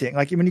expecting?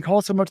 When you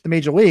call someone to the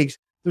major leagues,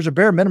 there's a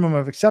bare minimum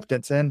of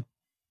acceptance. And,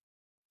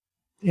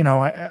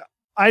 I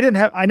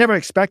never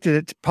expected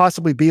it to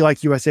possibly be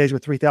like USA's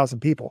with 3,000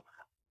 people.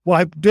 Well,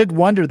 I did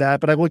wonder that,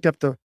 but I looked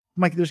up I'm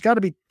like, there's got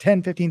to be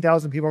 10,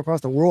 15,000 people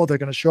across the world that are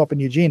going to show up in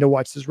Eugene to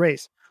watch this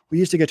race. we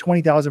used to get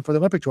 20,000 for the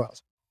Olympic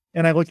trials.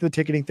 And I looked at the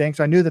ticketing thing,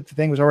 so I knew that the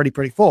thing was already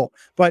pretty full.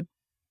 But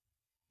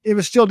it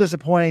was still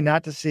disappointing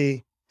not to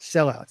see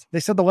sellouts. They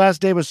said the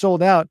last day was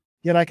sold out,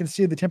 yet I can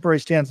see the temporary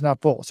stands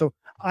not full. So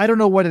I don't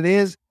know what it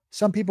is.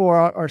 Some people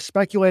are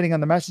speculating on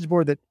the message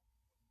board that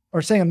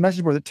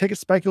ticket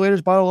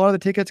speculators bought a lot of the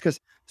tickets because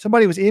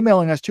somebody was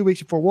emailing us 2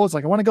 weeks before Worlds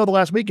like, I want to go the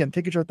last weekend.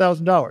 Tickets are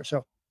 $1,000.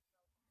 So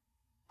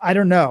I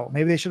don't know.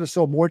 Maybe they should have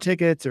sold more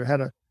tickets or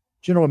had a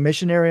general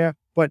admission area.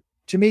 But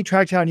to me,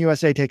 Tracktown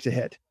USA takes a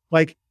hit.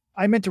 Like,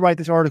 I meant to write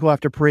this article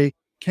after Pre.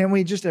 Can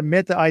we just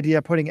admit the idea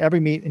of putting every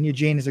meet in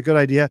Eugene is a good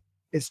idea?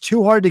 It's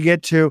too hard to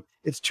get to.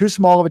 It's too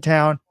small of a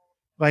town.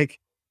 Like,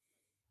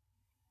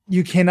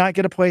 you cannot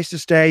get a place to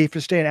stay. You have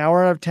to stay an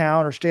hour out of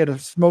town or stay at a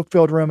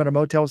smoke-filled room at a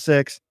Motel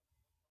 6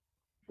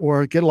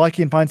 or get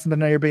lucky and find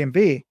something on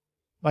Airbnb.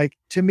 Like,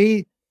 to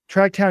me,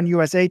 Tracktown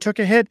USA took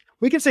a hit.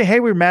 We can say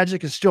Hayward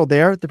Magic is still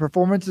there. The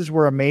performances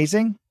were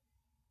amazing.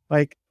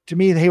 Like, to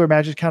me, the Hayward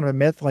Magic is kind of a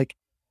myth. Like,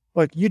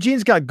 look,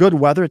 Eugene's got good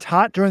weather. It's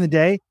hot during the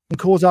day and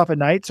cools off at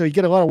night. So you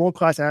get a lot of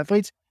world-class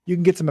athletes. You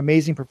can get some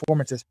amazing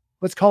performances.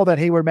 Let's call that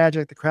Hayward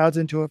Magic. The crowd's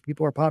into it.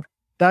 People are pumped.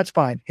 That's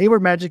fine.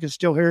 Hayward Magic is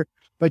still here,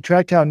 but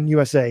Tracktown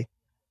USA,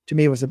 to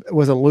me, was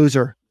a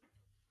loser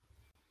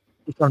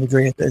to some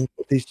degree at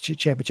these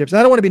championships. And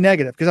I don't want to be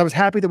negative because I was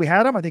happy that we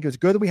had them. I think it was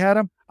good that we had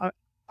them.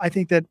 I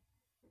think that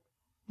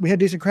we had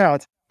decent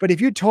crowds. But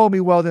if you told me,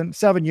 well, then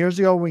 7 years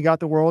ago when we got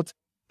the Worlds,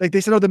 like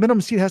they said, oh, the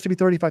minimum seat has to be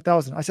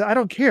 35,000. I said, I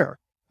don't care.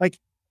 Like,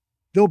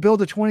 they'll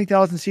build a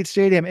 20,000 seat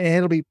stadium and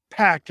it'll be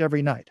packed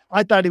every night.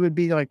 I thought it would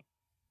be like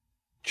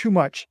too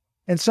much.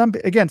 And some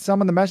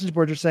on the message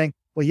boards are saying,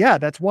 well, yeah,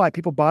 that's why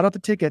people bought out the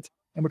tickets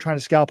and we're trying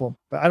to scalp them.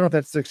 But I don't know if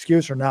that's the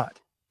excuse or not.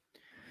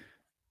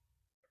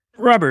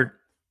 Robert,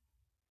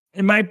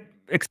 it might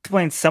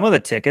explain some of the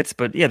tickets,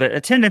 but yeah, the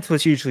attendance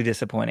was hugely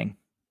disappointing.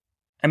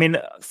 I mean,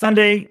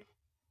 Sunday,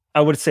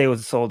 I would say it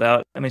was sold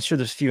out. I mean, sure,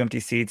 there's a few empty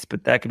seats,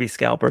 but that could be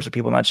scalpers or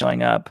people not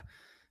showing up.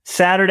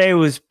 Saturday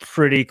was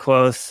pretty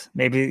close.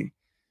 Maybe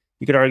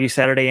you could argue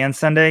Saturday and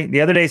Sunday.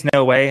 The other days,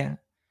 no way.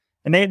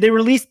 And they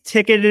released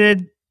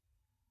ticketed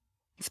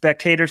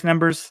spectators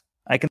numbers.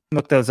 I can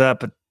look those up,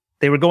 but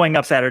they were going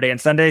up Saturday and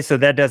Sunday, so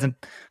that doesn't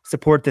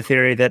support the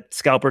theory that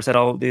scalpers had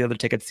all the other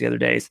tickets the other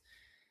days.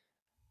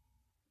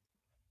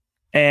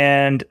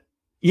 And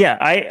yeah,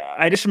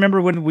 I just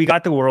remember when we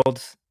got the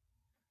Worlds,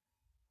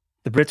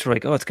 the Brits were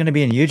like, oh, it's going to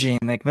be in Eugene,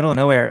 like middle of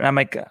nowhere. And I'm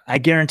like, I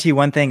guarantee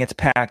one thing, it's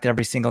packed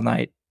every single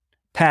night.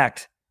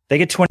 Packed. They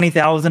get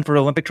 20,000 for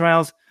Olympic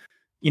trials.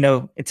 You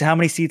know, it's how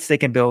many seats they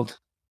can build.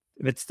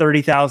 If it's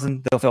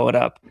 30,000, they'll fill it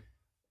up.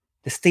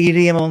 The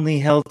stadium only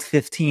held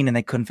 15 and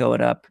they couldn't fill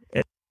it up.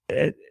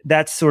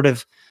 That's sort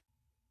of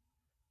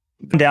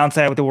the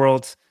downside with the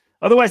Worlds.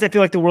 Otherwise, I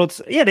feel like the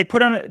Worlds, yeah, they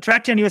put on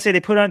Tracktown USA.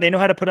 They know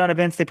how to put on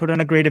events. They put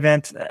on a great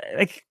event.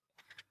 Like,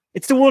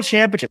 it's the World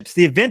Championships.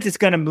 The event is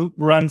going to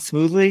run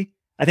smoothly.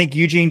 I think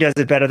Eugene does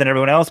it better than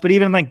everyone else. But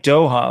even like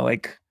Doha,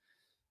 like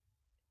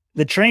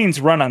the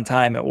trains run on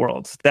time at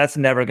Worlds. That's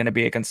never going to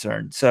be a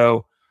concern.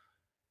 So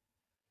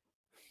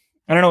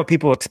I don't know what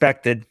people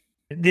expected.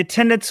 The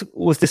attendance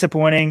was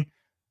disappointing.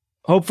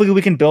 Hopefully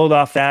we can build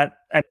off that.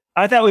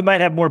 I thought we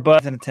might have more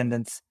buzz in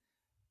attendance.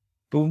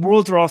 But when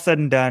Worlds were all said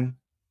and done,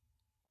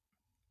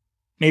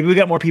 maybe we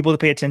got more people to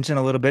pay attention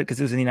a little bit because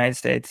it was in the United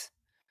States.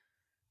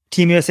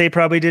 Team USA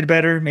probably did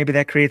better. Maybe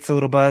that creates a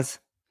little buzz.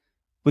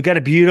 We got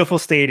a beautiful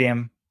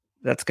stadium.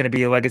 That's going to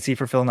be a legacy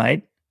for Phil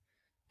Knight.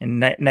 And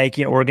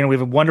Nike in Oregon, we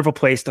have a wonderful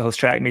place to host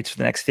track meets for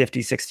the next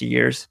 50, 60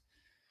 years.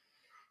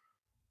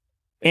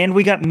 And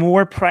we got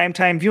more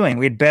primetime viewing.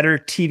 We had better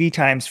TV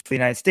times for the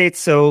United States,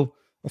 so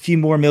a few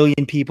more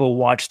million people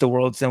watched the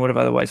Worlds than would have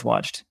otherwise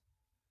watched.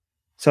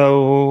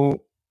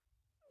 So,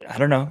 I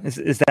don't know.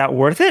 Is that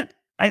worth it?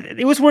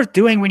 It was worth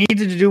doing. We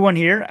needed to do one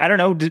here. I don't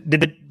know.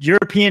 Did the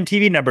European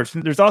TV numbers?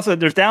 There's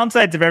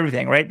downsides of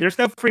everything, right? There's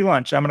no free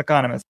lunch. I'm an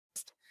economist.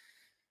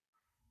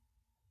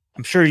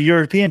 I'm sure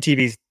European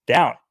TV's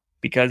down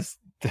because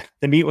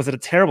the meet was at a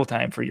terrible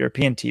time for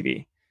European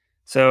TV.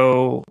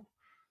 So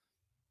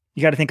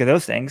you got to think of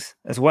those things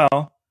as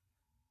well.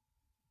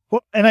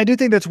 Well, and I do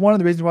think that's one of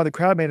the reasons why the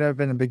crowd may have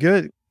been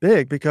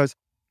big because,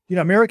 you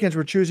know, Americans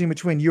were choosing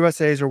between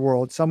USA's or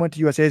Worlds. Some went to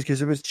USA's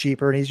because it was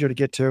cheaper and easier to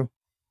get to.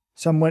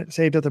 Some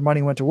saved up their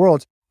money, went to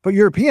Worlds. But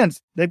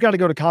Europeans, they've got to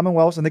go to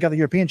Commonwealths and they got the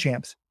European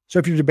champs. So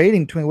if you're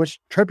debating between which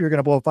trip you're going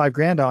to blow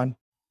 $5,000 on,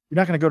 you're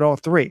not going to go to all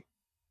three.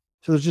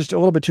 So there's just a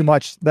little bit too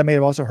much. That may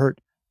have also hurt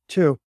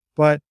too.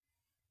 But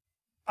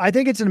I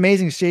think it's an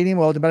amazing stadium,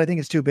 but I think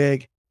it's too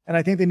big. And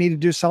I think they need to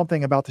do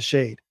something about the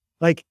shade.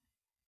 Like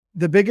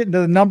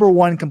the number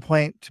one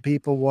complaint to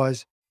people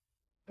was,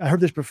 I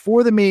heard this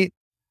before the meet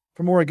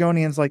from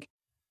Oregonians, like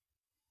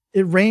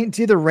it's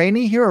either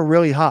rainy here or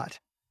really hot.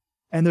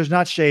 And there's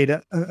not shade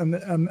on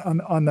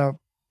the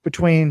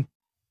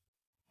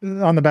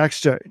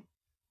backstage.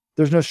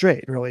 There's no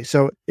shade really.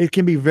 So it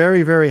can be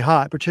very, very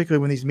hot, particularly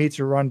when these meets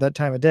are run that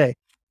time of day,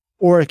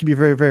 or it can be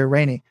very, very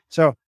rainy.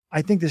 So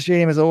I think the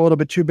stadium is a little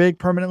bit too big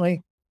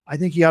permanently. I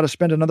think you ought to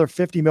spend another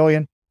 $50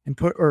 million and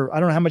I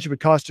don't know how much it would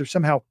cost to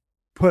somehow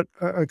put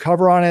a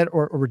cover on it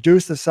or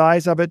reduce the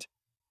size of it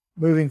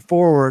moving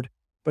forward,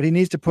 but he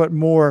needs to put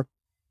more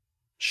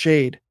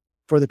shade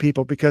for the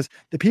people, because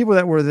the people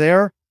that were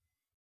there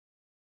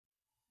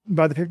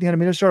by the 1500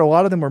 meter start, a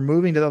lot of them were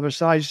moving to the other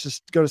side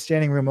just to go to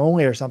standing room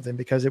only or something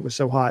because it was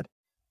so hot.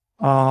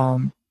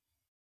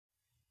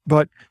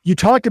 But you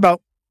talked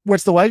about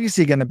what's the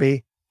legacy going to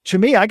be. To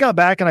me, I got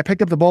back and I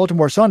picked up the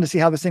Baltimore Sun to see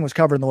how this thing was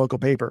covered in the local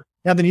paper.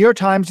 Now, the New York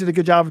Times did a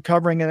good job of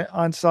covering it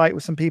on site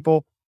with some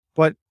people,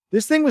 but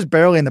this thing was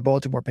barely in the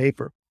Baltimore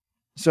paper.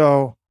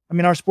 So, I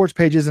mean, our sports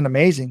page isn't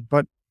amazing,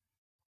 but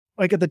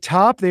like at the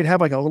top, they'd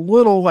have like a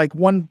little, like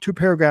 1-2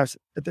 paragraphs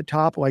at the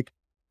top, like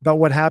about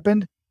what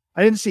happened.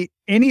 I didn't see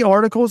any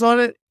articles on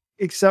it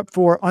except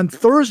for on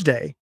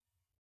Thursday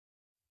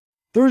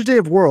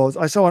of Worlds,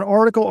 I saw an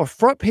article, a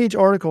front page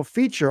article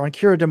feature on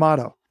Keira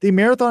D'Amato. The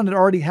marathon had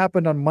already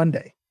happened on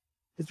Monday.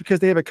 It's because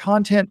they have a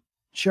content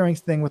sharing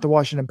thing with the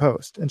Washington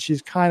Post, and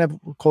she's kind of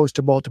close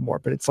to Baltimore,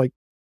 but it's like,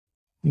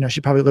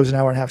 she probably lives an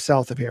hour and a half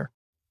south of here.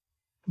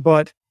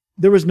 But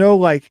there was no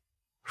like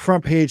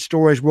front page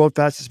stories, world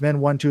fastest men,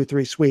 1, 2,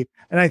 3 sweep.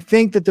 And I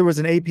think that there was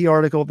an AP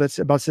article that's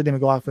about Sydney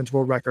McLaughlin's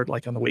world record,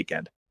 like on the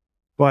weekend.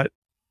 But,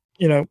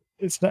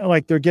 it's not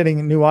like they're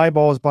getting new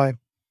eyeballs by,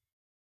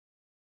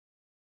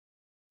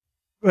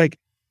 like,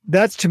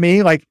 that's to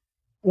me, like,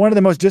 one of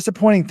the most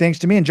disappointing things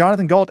to me. And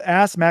Jonathan Gault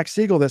asked Max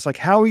Siegel this, like,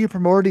 how are you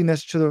promoting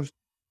this to the,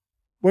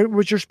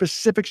 what's your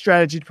specific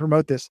strategy to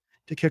promote this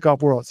to kick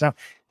off Worlds? Now,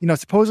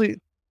 supposedly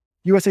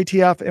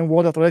USATF and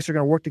World Athletics are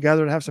going to work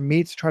together to have some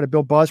meets to try to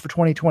build buzz for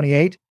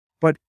 2028,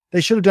 but they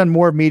should have done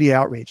more media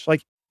outreach.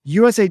 Like,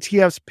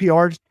 USATF's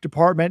PR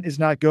department is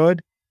not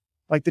good.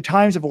 Like, the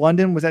Times of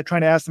London was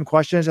trying to ask them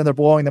questions and they're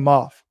blowing them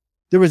off.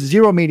 There was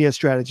zero media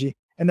strategy.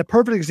 And the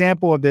perfect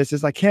example of this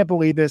is, I can't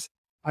believe this.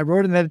 I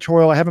wrote an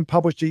editorial. I haven't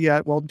published it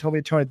yet. Weldon told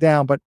me to tone it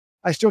down, but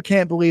I still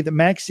can't believe that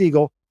Max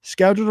Siegel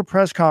scheduled a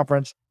press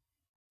conference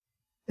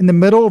in the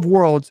middle of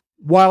Worlds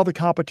while the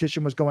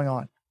competition was going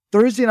on.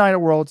 Thursday night at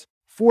Worlds,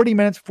 40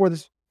 minutes before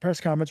this press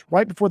conference,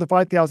 right before the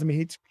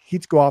 5,000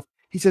 heats go off,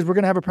 he says, we're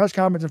going to have a press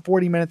conference in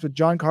 40 minutes with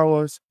John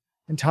Carlos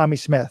and Tommy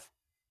Smith.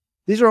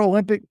 These are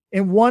Olympic,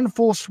 in one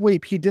full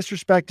sweep, he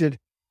disrespected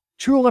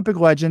 2 Olympic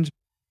legends,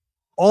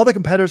 all the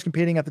competitors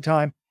competing at the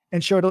time,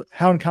 and showed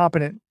how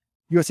incompetent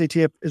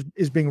USATF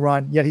is being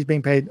run, yet he's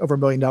being paid over $1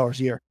 million a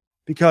year.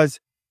 Because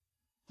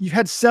you've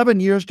had 7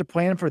 years to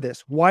plan for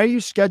this. Why are you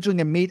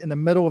scheduling a meet in the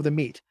middle of the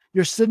meet?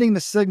 You're sending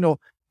the signal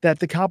that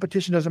the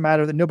competition doesn't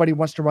matter, that nobody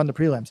wants to run the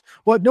prelims.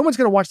 Well, if no one's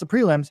going to watch the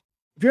prelims,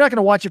 if you're not going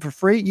to watch it for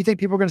free, you think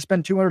people are going to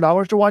spend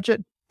 $200 to watch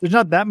it? There's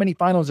not that many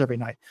finals every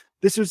night.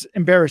 This was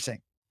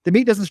embarrassing. The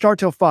meet doesn't start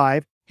till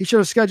 5. He should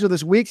have scheduled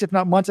this weeks, if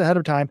not months ahead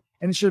of time,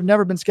 and it should have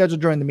never been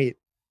scheduled during the meet.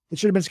 It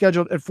should have been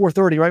scheduled at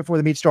 4:30, right before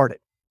the meet started.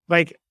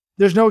 Like,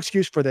 there's no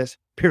excuse for this,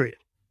 period.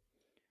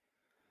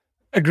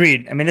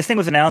 Agreed. I mean, this thing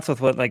was announced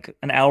with like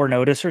an hour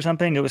notice or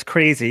something. It was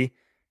crazy.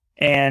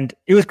 And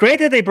it was great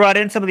that they brought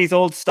in some of these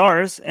old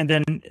stars. And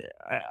then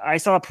I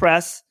saw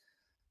press,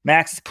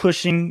 Max is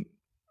pushing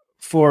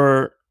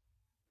for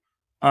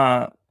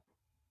John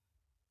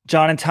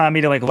and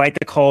Tommy to like light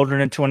the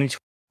cauldron in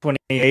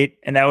 2028.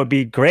 And that would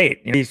be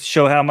great.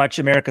 Show how much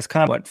America's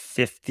come,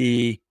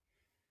 50,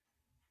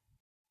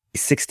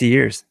 60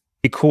 years.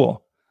 Be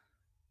cool.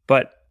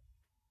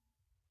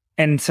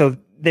 And so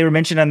they were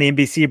mentioned on the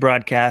NBC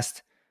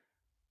broadcast,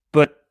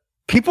 but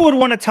people would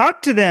want to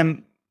talk to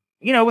them,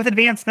 with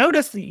advance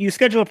notice. You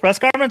schedule a press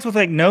conference with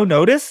like no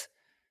notice.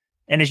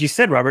 And as you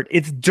said, Robert,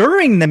 it's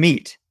during the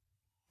meet.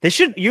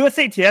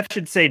 USATF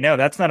should say, no,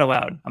 that's not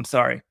allowed. I'm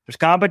sorry. There's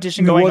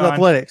competition going on. World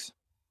Athletics.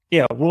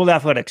 Yeah. World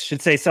Athletics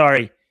should say,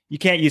 sorry, you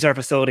can't use our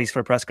facilities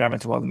for a press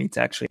conference while the meet's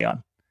actually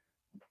on.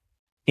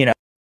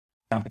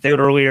 If they would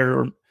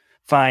earlier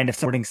find if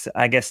something,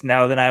 I guess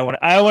now then I want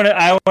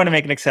to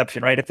make an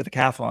exception, right? If the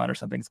decathlon or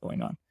something's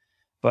going on,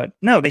 but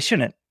no, they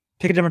shouldn't.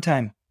 Pick a different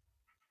time.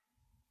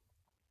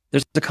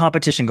 There's a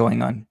competition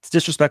going on. It's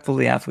disrespectful to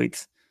the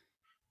athletes.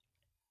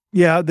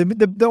 Yeah,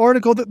 the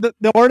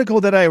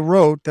article that I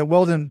wrote that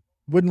Weldon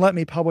wouldn't let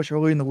me publish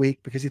early in the week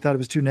because he thought it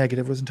was too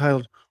negative was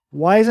entitled,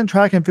 "Why Isn't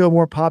Track and Field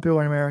More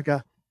Popular in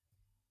America?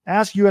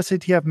 Ask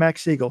USATF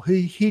Max Siegel.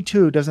 He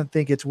too doesn't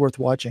think it's worth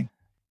watching."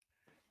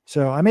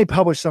 So I may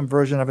publish some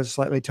version of it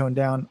slightly toned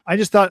down. I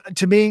just thought,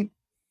 to me,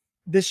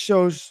 this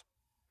shows,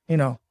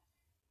 it's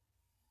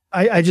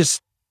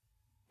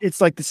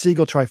like the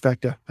Siegel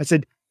trifecta. I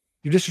said,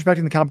 you're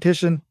disrespecting the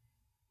competition,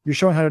 you're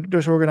showing how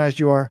disorganized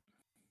you are,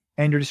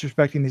 and you're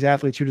disrespecting these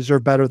athletes who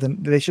deserve better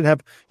than they should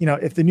have.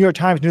 If the New York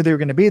Times knew they were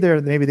going to be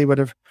there, maybe they would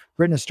have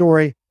written a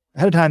story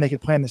ahead of time. They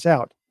could plan this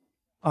out.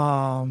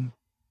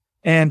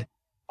 And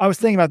I was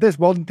thinking about this.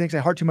 Weldon thinks I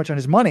heart too much on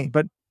his money,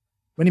 but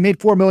when he made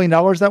 $4 million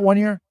that one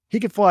year, he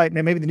could fly.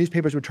 Maybe the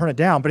newspapers would turn it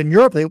down, but in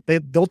Europe,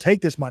 they'll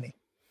take this money.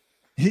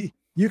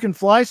 You can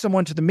fly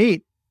someone to the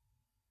meet.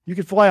 You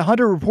could fly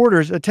 100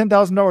 reporters at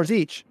 $10,000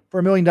 each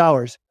for $1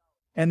 million,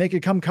 and they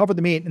could come cover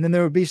the meet, and then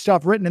there would be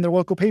stuff written in their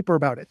local paper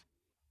about it.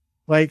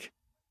 Like,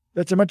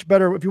 that's a much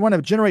better. If you want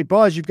to generate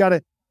buzz, you've got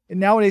to.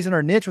 nowadays in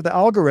our niche with the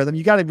algorithm,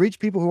 you got to reach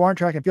people who aren't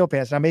track and field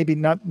fans. Now, maybe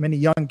not many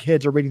young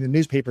kids are reading the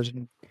newspapers.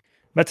 And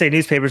Let's say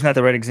newspaper's not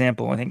the right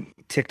example. I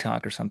think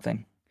TikTok or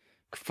something.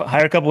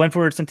 Hire a couple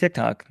influencers on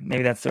TikTok.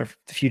 Maybe that's the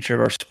future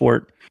of our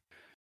sport.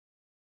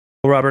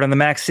 Well, Robert, on the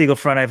Max Siegel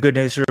front, I have good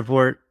news to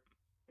report.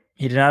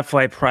 He did not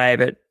fly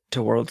private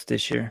to Worlds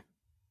this year.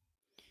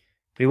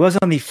 But he was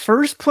on the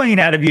first plane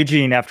out of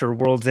Eugene after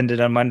Worlds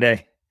ended on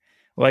Monday.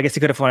 Well, I guess he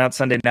could have flown out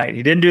Sunday night.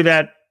 He didn't do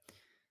that.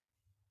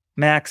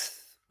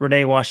 Max,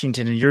 Renee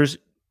Washington, and yours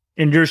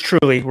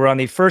truly were on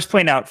the first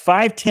plane out,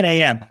 5:10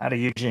 a.m. out of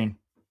Eugene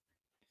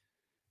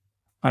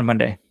on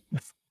Monday.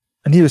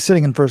 And he was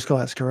sitting in first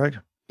class, correct?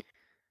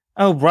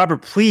 Oh,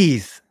 Robert,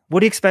 please. What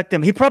do you expect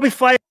him? He probably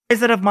flies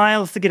out of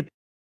miles to get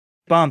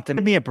bumped. And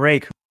give me a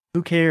break.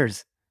 Who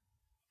cares?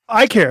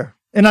 I care.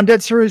 And I'm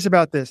dead serious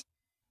about this.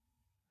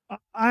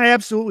 I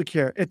absolutely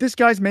care. If this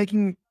guy's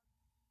making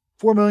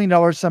 $4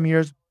 million some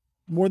years,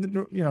 more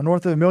than,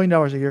 north of $1 million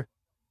a year,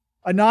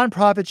 a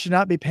nonprofit should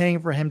not be paying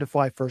for him to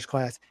fly first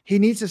class. He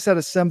needs to set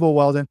a symbol,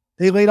 Weldon.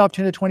 They laid off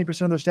 10 to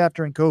 20% of their staff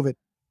during COVID.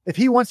 If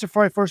he wants to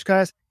fly first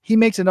class, he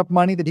makes enough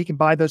money that he can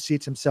buy those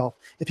seats himself.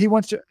 If he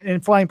wants to,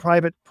 and flying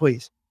private,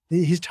 please.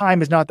 His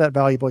time is not that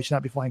valuable. He should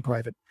not be flying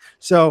private.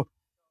 So,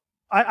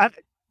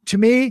 to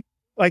me,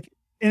 and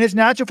it's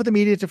natural for the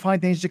media to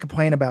find things to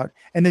complain about.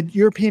 And the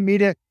European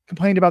media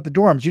complained about the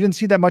dorms. You didn't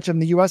see that much in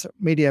the U.S.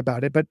 media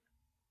about it. But,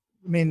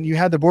 you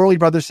had the Worley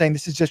brothers saying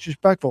this is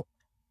disrespectful.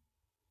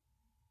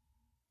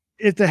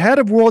 If the head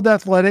of World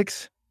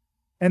Athletics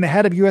and the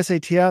head of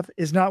USATF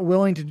is not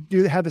willing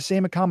to have the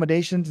same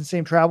accommodations and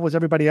same travel as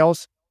everybody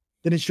else,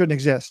 then it shouldn't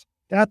exist.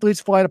 The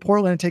athletes fly to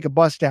Portland and take a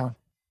bus down.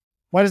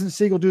 Why doesn't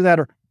Siegel do that?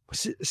 Or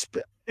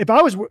if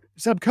I was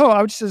Seb Coe,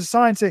 I would just as a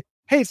sign say,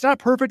 hey, it's not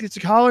perfect. It's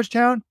a college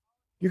town.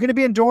 You're going to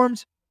be in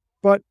dorms,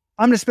 but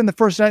I'm going to spend the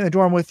first night in the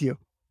dorm with you.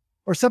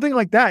 Or something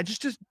like that.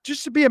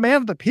 Just to be a man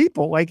of the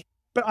people.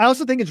 But I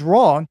also think it's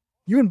wrong.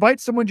 You invite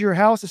someone to your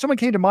house. If someone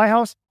came to my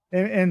house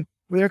and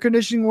with air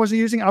conditioning wasn't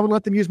using, I would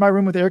let them use my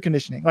room with air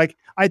conditioning.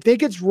 I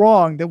think it's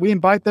wrong that we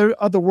invite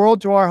the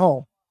world to our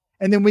home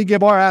and then we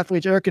give our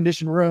athletes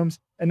air-conditioned rooms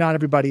and not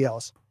everybody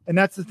else. And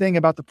that's the thing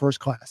about the first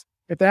class.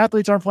 If the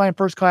athletes aren't flying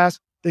first class,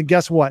 then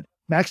guess what?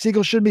 Max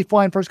Siegel shouldn't be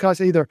flying first class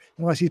either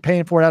unless he's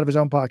paying for it out of his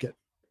own pocket.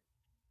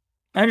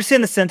 I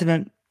understand the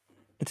sentiment.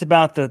 It's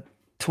about the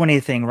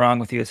 20th thing wrong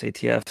with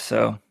USATF,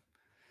 so.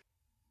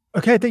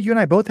 Okay, I think you and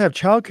I both have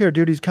childcare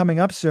duties coming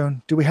up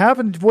soon. Do we have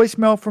a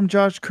voicemail from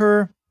Josh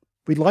Kerr?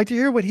 We'd like to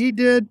hear what he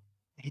did.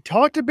 He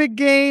talked a big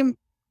game,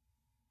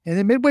 and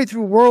then midway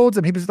through Worlds,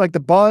 he was like the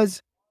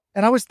buzz.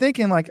 And I was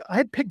thinking, I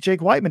had picked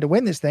Jake Whiteman to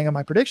win this thing on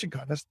my prediction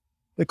contest,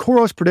 the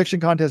Coros prediction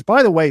contest.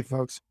 By the way,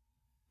 folks,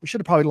 we should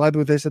have probably led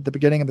with this at the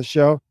beginning of the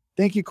show.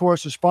 Thank you,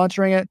 Coros, for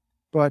sponsoring it.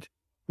 But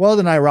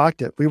Weldon and I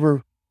rocked it. I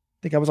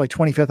think I was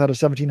 25th out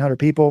of 1,700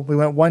 people. We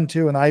went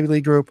 1-2 in the Ivy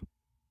League group.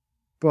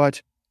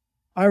 But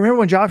I remember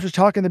when Josh was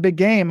talking the big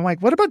game, I'm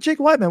like, what about Jake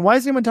Whiteman? Why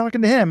is anyone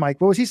talking to him?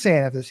 What was he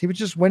saying after this? He was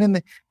just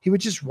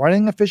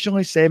running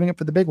efficiently, saving it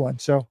for the big one.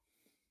 So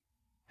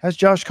has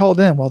Josh called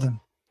in? Well then.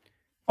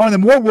 Oh, and the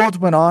more Worlds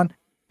went on,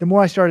 the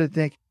more I started to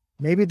think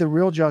maybe the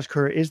real Josh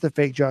Kerr is the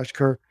fake Josh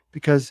Kerr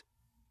because,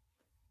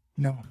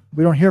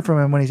 we don't hear from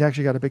him when he's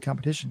actually got a big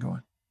competition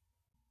going.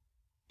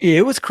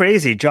 It was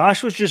crazy.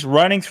 Josh was just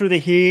running through the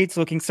heats,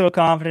 looking so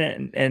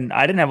confident, and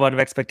I didn't have a lot of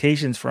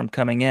expectations for him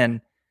coming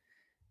in.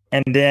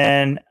 And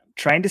then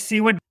trying to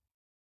see what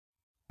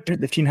the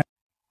 1500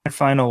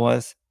 final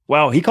was.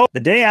 Wow, he called the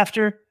day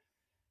after.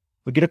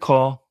 We get a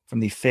call from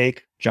the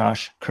fake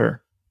Josh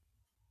Kerr.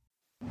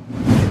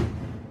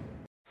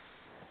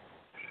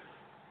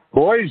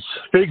 Boys,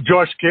 fake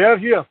Josh Kerr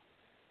here.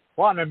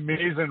 What an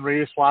amazing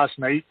race last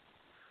night.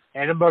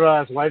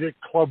 Edinburgh Athletic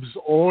Club's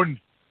own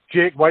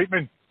Jake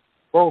Whiteman,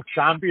 world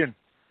champion.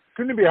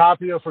 Couldn't be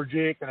happier for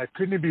Jake, and I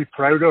couldn't be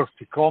prouder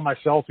to call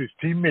myself his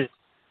teammate.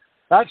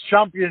 That's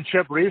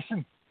championship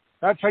racing.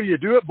 That's how you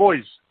do it,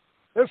 boys.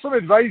 There's some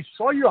advice.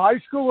 All you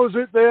high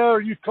schoolers out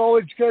there, you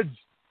college kids,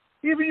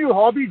 even you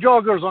hobby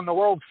joggers on the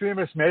world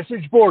famous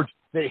message board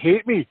that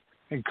hate me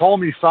and call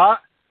me fat.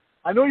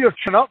 I know you're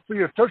chin up for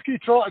your turkey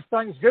trot at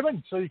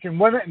Thanksgiving so you can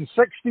win it in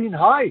 16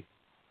 high.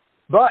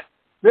 But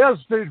there's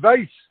the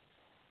advice.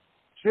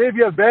 Save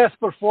your best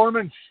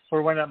performance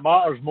for when it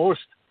matters most.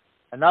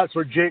 And that's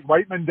what Jake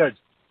Whiteman did.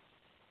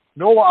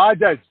 Know what I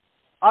did?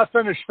 I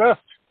finished 5th.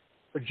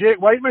 But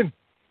Jake Whiteman,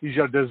 he's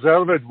your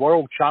deserved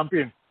world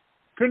champion.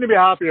 Couldn't be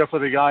happier for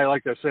the guy,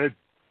 like I said.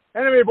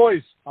 Anyway,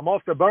 boys, I'm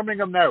off to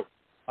Birmingham now.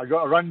 I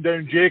got to run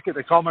down Jake at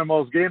the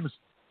Commonwealth Games.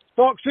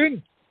 Talk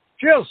soon.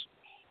 Cheers.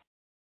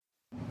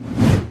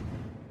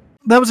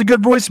 That was a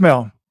good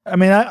voicemail.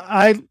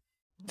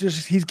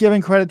 He's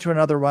giving credit to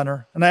another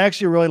runner. And I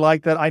actually really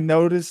like that. I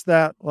noticed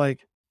that,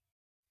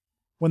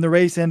 when the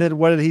race ended,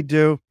 what did he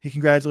do? He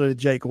congratulated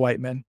Jake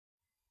Whiteman.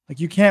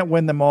 You can't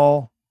win them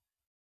all.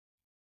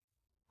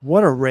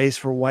 What a race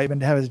for Whiteman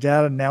to have his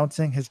dad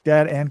announcing, his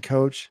dad and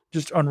coach.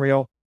 Just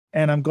unreal.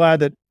 And I'm glad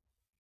that,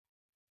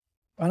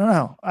 I don't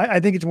know. I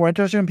think it's more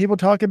interesting when people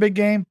talk a big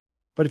game.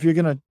 But if you're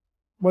going to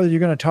whether you're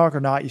going to talk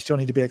or not, you still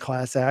need to be a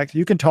class act.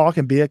 You can talk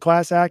and be a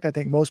class act. I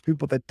think most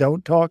people that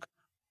don't talk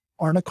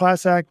aren't a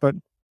class act, but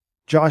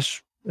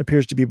Josh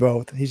appears to be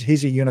both.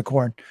 He's a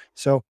unicorn.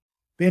 So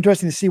be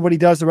interesting to see what he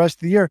does the rest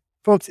of the year.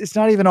 Folks, it's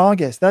not even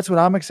August. That's what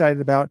I'm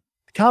excited about.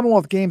 The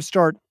Commonwealth Games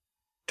start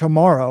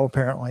tomorrow,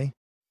 apparently.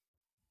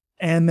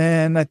 And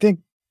then I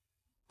think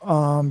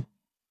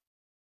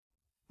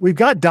we've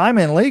got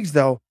Diamond Leagues,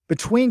 though,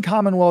 between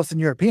Commonwealths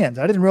and Europeans.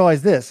 I didn't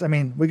realize this. I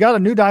mean, we got a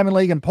new Diamond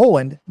League in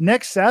Poland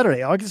next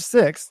Saturday, August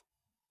 6th.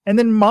 And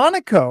then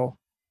Monaco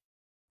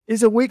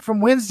is a week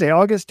from Wednesday,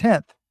 August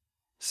 10th.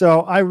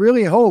 So I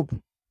really hope,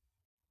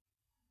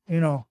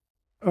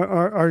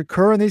 are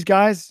Kerr and these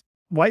guys,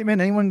 Whiteman,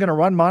 anyone going to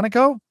run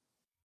Monaco?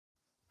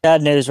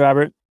 Bad news,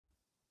 Robert.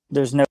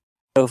 There's no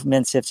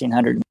men's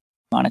 1500 in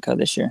Monaco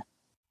this year.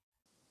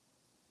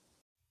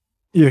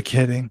 You're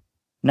kidding.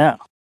 No.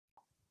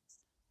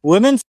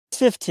 Women's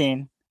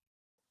 15.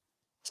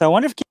 So I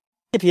wonder if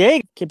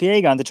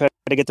Kipyegon to try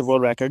to get the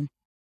world record.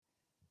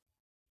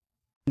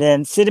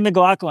 Then Sidney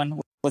McLaughlin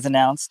was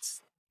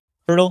announced.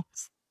 Hurdle.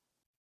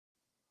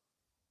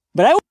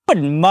 But I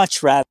would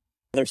much rather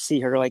see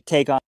her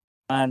take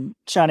on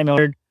Shawnee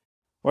Millard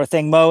or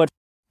Thing Mo at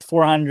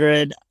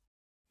 400.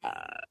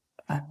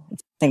 I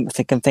think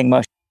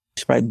Mo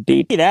should probably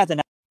beat that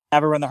and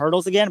have her run the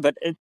hurdles again. But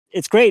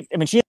it's great. I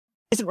mean, she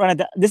hasn't run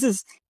it. This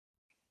is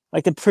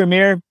like the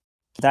premier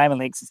Diamond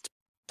League since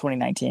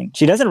 2019.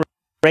 She doesn't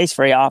race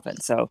very often,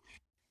 so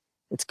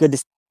it's good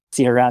to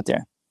see her out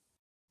there.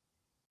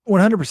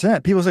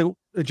 100%. People say,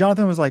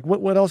 Jonathan was like,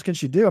 what else can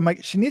she do? I'm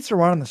like, she needs to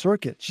run on the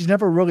circuit. She's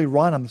never really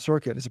run on the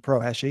circuit as a pro,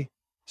 has she?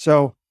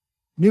 So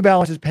New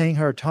Balance is paying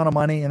her a ton of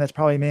money, and that's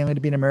probably mainly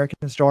to be an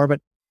American star.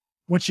 But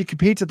when she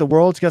competes at the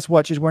Worlds, guess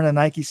what? She's wearing a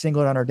Nike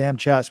singlet on her damn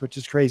chest, which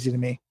is crazy to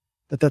me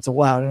that's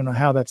allowed. I don't know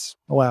how that's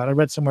allowed. I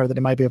read somewhere that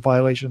it might be a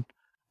violation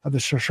of the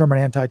Sherman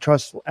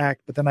Antitrust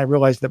Act, but then I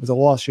realized that was a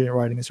lawsuit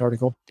writing this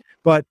article.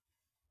 But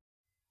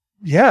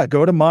yeah,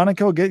 go to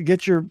Monaco,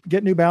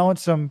 get New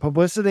Balance some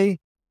publicity.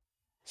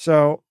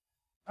 So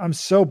I'm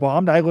so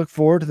bummed. I look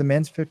forward to the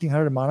men's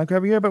 1500 in Monaco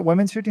every year, but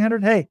women's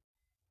 1500, hey,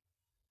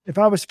 if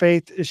I was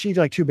Faith, is she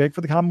too big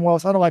for the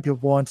Commonwealth? I don't like people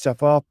blowing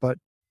stuff up, but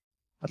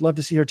I'd love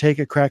to see her take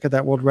a crack at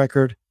that world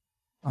record.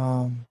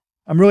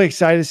 I'm really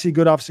excited to see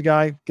Good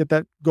Guy get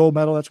that gold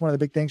medal. That's one of the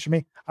big things for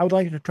me. I would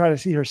like to try to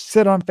see her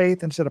sit on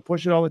Faith instead of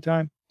push it all the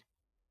time.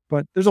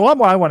 But there's a lot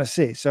more I want to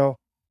see. So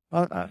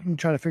I'm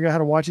trying to figure out how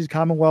to watch these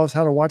Commonwealths,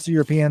 how to watch the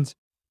Europeans.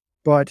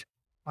 But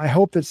I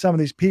hope that some of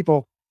these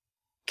people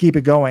keep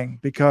it going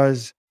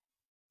because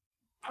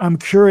I'm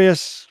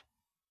curious,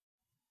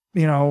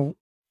 is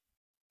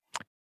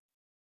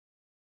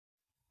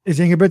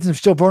Ingebrigtsen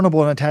still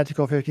vulnerable in a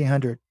tactical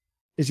 1500?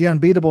 Is he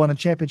unbeatable in a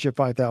championship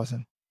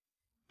 5000?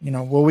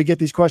 Will we get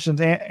these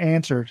questions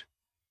answered?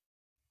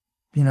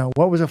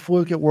 What was a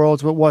fluke at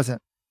Worlds? What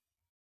wasn't?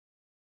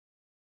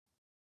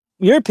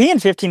 European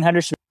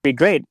 1500 should be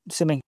great,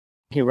 assuming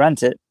he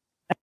runs it.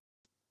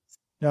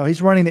 No,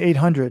 he's running the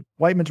 800.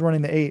 Whiteman's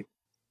running the 8.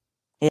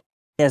 Yeah,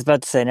 I was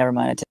about to say, never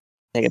mind. I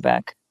take it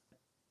back.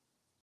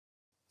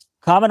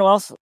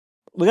 Commonwealth.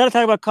 We got to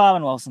talk about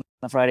Commonwealth on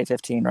the Friday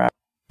 15,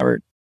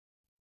 Robert.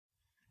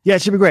 Yeah,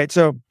 it should be great.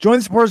 So join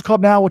the Supporters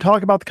Club now. We'll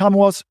talk about the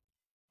Commonwealths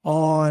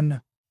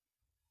on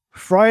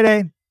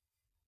Friday.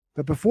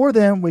 But before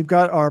then, we've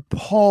got our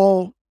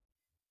Paul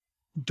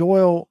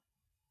Doyle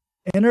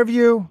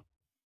interview.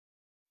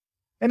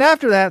 And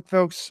after that,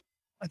 folks,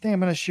 I think I'm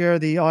going to share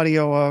the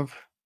audio of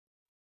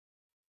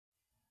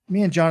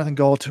me and Jonathan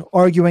Gault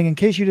arguing, in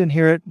case you didn't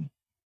hear it,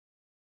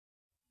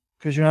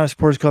 because you're not a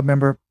Supporters Club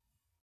member.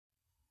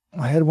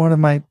 I had one of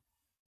my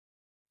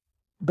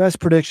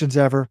best predictions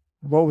ever,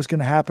 what was going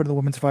to happen to the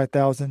women's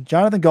 5,000.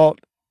 Jonathan Gault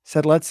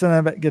said, let's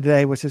send it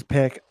today was his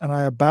pick, and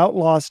I about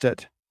lost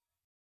it.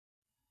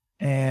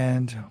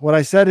 And what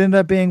I said ended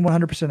up being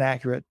 100%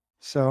 accurate.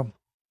 So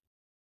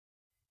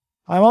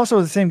I'm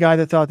also the same guy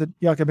that thought that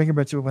Jakob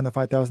Ingebrigtsen would win the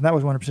 5,000. That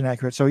was 100%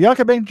 accurate. So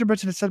Jakob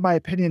Ingebrigtsen said my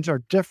opinions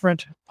are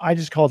different. I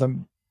just called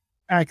them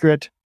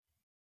accurate.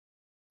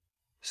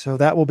 So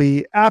that will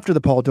be after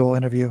the Paul Doyle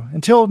interview.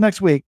 Until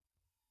next week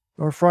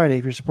or Friday,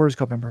 if you're a Supporters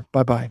Club member.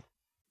 Bye-bye.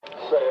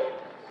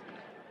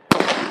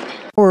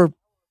 We're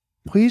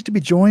pleased to be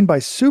joined by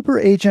super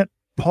agent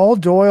Paul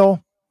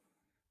Doyle.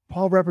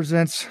 Paul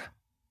represents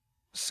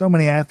so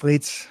many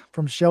athletes,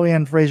 from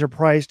Shelly-Ann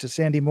Fraser-Price to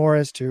Sandy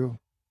Morris to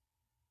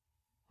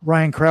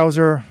Ryan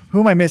Krauser. Who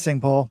am I missing,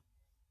 Paul?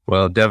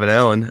 Well, Devin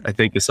Allen, I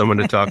think, is someone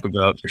to talk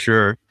about for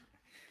sure.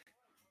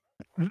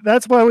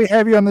 That's why we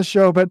have you on the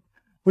show, but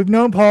we've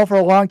known Paul for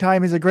a long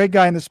time. He's a great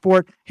guy in the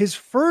sport. His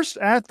first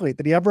athlete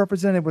that he ever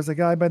represented was a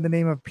guy by the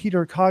name of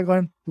Peter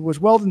Coughlin, who was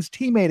Weldon's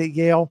teammate at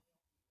Yale.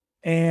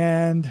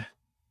 And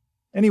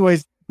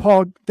anyways,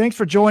 Paul, thanks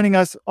for joining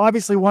us.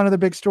 Obviously, one of the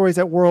big stories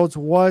at Worlds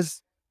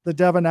was the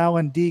Devin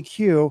Allen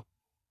DQ.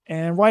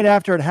 And right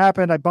after it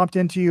happened, I bumped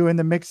into you in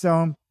the mix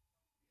zone,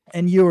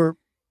 and you were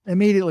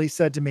immediately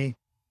said to me,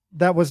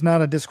 that was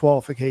not a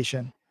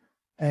disqualification.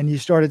 And you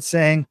started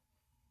saying,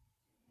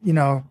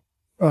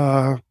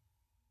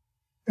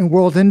 in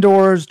World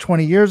Indoors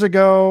 20 years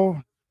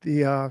ago.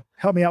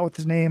 Help me out with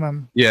his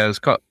name. Yeah, it was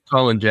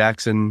Colin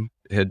Jackson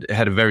had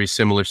a very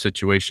similar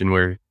situation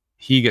where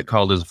he got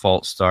called as a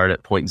false start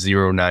at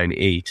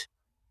 0.098.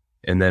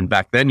 And then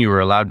back then you were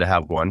allowed to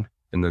have one.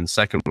 And then the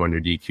second one you're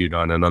DQ'd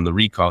on. And on the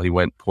recall, he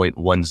went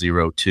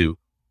 0.102.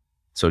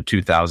 So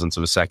 0.002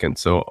 of a second.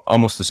 So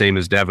almost the same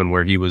as Devin,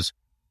 where he was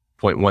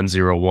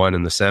 0.101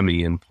 in the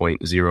semi and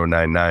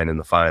 0.099 in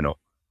the final.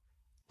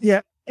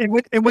 Yeah. And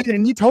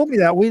you told me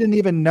that we didn't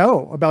even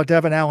know about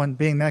Devin Allen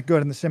being that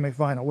good in the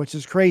semifinal, which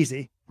is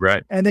crazy.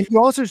 Right. And then you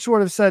also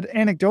sort of said,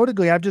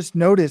 anecdotally, I've just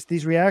noticed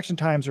these reaction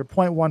times are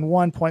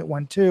 0.11,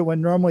 0.12,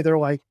 when normally they're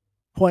like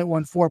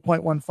 0.14,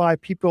 0.15.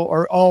 People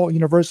are all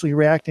universally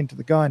reacting to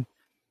the gun.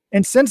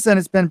 And since then,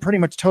 it's been pretty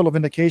much total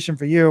vindication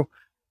for you.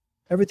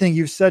 Everything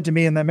you've said to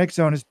me in that mix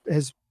zone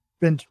has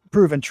been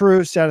proven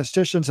true.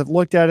 Statisticians have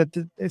looked at it.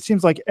 It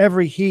seems like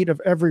every heat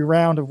of every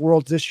round of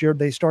Worlds this year,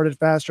 they started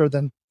faster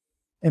than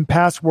in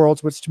past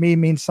Worlds, which to me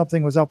means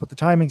something was up with the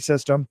timing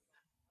system.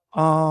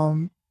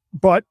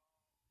 But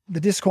the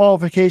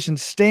disqualification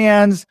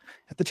stands.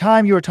 At the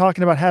time you were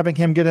talking about having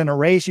him get in a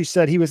race, you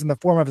said he was in the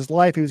form of his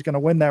life. He was going to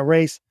win that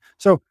race.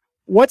 So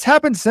what's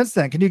happened since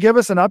then? Can you give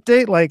us an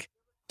update? Like,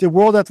 did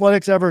World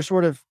Athletics ever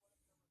sort of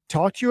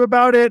talk to you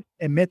about it,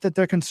 admit that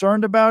they're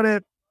concerned about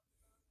it?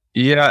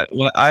 Yeah,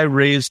 well, I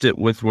raised it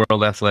with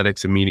World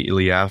Athletics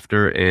immediately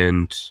after,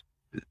 and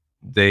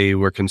they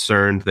were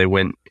concerned. They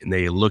went and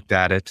they looked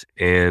at it,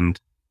 and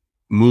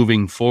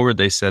moving forward,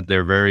 they said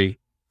they're very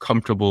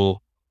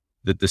comfortable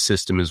that the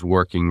system is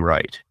working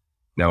right.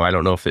 Now, I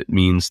don't know if it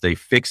means they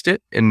fixed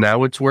it and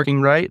now it's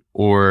working right,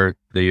 or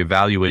they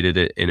evaluated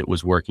it and it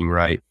was working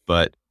right.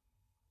 But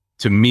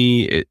to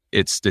me,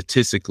 it's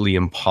statistically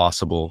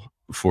impossible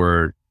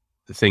for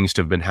things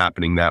to have been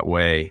happening that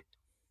way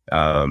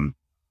and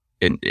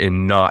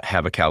not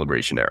have a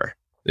calibration error.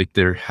 Like,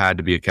 there had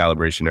to be a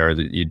calibration error,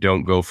 that you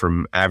don't go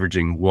from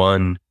averaging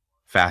one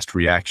fast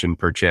reaction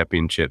per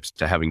championships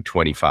to having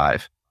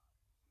 25,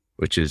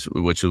 which is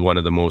one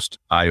of the most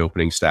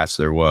eye-opening stats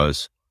there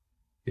was.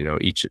 You know,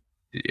 each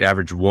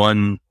average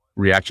one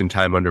reaction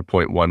time under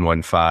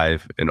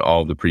 0.115 in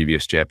all the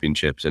previous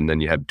championships, and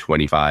then you had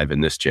 25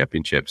 in this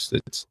championships.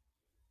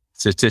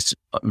 It's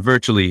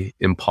virtually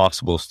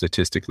impossible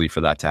statistically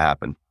for that to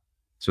happen.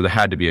 So there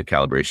had to be a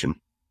calibration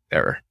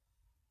error.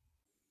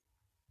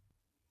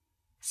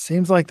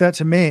 Seems like that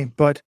to me,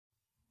 but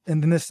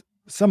and then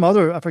some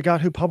other, I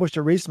forgot who published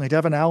it recently.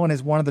 Devin Allen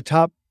is one of the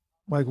top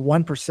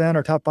 1%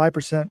 or top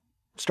 5%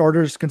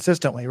 starters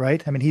consistently,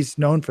 right? I mean, he's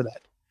known for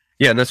that.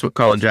 Yeah, and that's what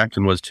Colin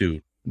Jackson was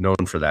too,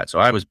 known for that. So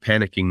I was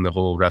panicking the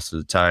whole rest of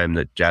the time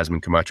that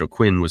Jasmine Camacho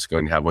Quinn was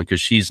going to have one, because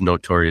she's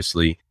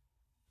notoriously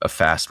a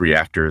fast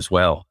reactor as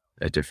well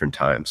at different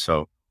times.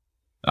 So,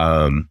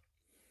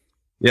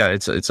 yeah,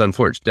 it's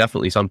unfortunate.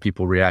 Definitely some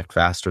people react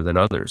faster than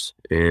others.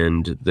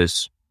 And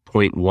this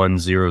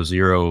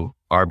 0.100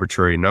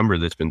 arbitrary number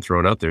that's been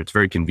thrown out there, it's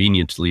very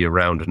conveniently a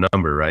round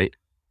number, right?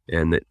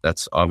 And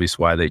that's obvious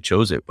why they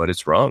chose it, but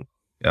it's wrong.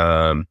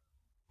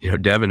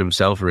 Devin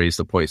himself raised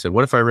the point, said,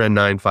 what if I ran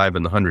 9.5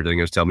 in the 100? They're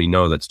going to tell me,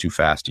 no, that's too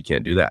fast. You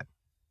can't do that.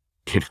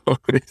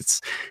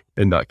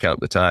 And not count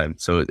the time.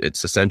 So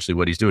it's essentially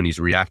what he's doing. He's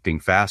reacting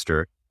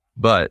faster,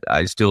 but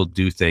I still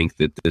do think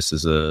that this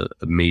is a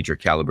major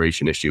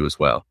calibration issue as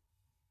well.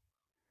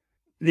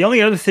 The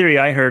only other theory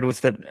I heard was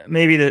that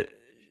maybe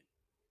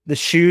the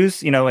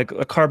shoes, like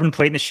a carbon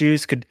plate in the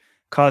shoes could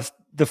cause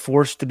the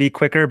force to be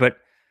quicker, but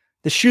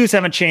the shoes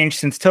haven't changed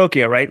since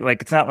Tokyo, right?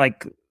 Like, it's not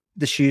like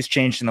the shoes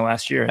changed in the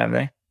last year, have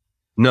they?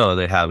 No,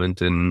 they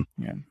haven't. And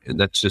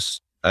that's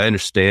just, I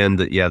understand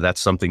that, that's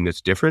something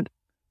that's different,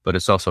 but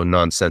it's also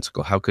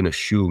nonsensical. How can a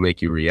shoe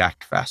make you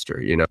react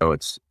faster?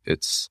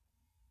 It's,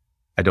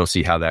 I don't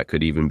see how that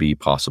could even be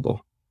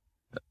possible.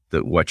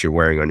 That what you're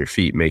wearing on your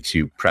feet makes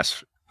you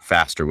press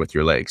faster with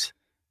your legs.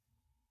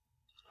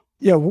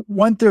 Yeah.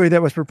 One theory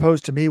that was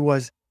proposed to me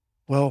was,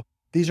 well,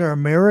 these are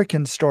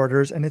American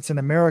starters and it's in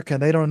America.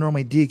 They don't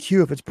normally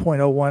DQ if it's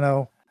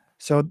 0.010.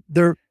 So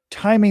they're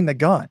timing the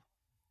gun.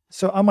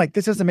 So I'm like,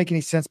 this doesn't make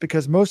any sense,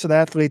 because most of the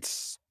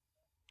athletes,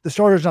 the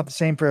starter's not the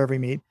same for every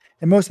meet.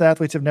 And most of the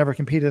athletes have never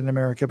competed in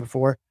America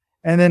before.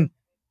 And then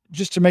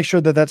just to make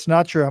sure that that's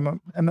not true, I'm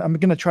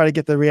going to try to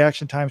get the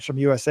reaction times from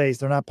USA's.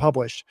 They're not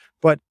published,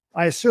 but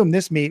I assume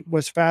this meet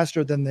was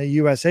faster than the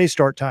USA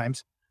start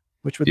times,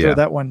 which would throw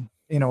that one,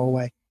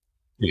 away.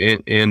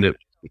 And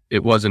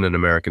it wasn't an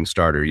American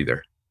starter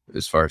either,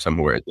 as far as I'm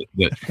aware.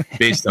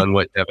 Based on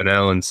what Devin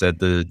Allen said,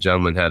 the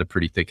gentleman had a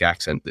pretty thick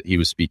accent that he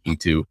was speaking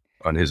to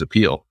on his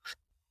appeal.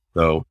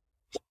 So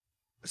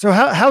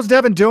how's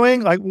Devin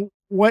doing? Like,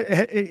 what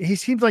he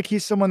seems like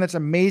he's someone that's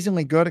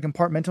amazingly good at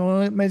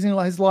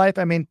compartmentalizing his life.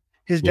 I mean,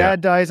 his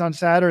dad dies on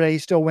Saturday. He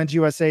still wins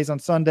USA's on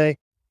Sunday.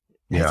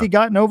 Has he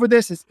gotten over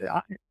this?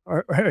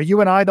 Are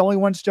you and I the only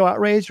ones still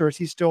outraged, or is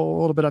he still a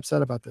little bit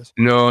upset about this?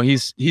 No,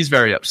 he's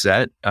very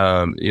upset.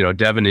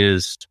 Devin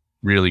is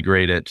really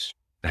great at,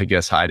 I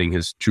guess, hiding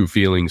his true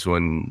feelings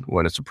when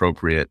it's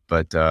appropriate.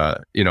 But,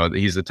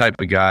 he's the type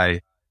of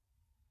guy,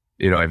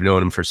 I've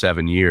known him for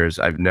 7 years.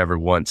 I've never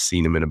once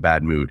seen him in a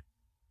bad mood.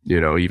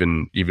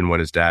 Even when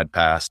his dad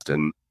passed,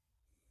 and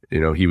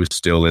he was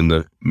still in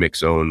the mix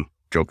zone,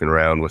 joking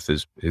around with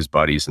his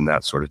buddies and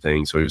that sort of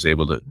thing. So he was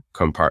able to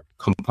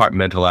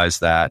compartmentalize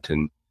that,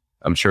 and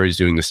I'm sure he's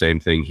doing the same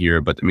thing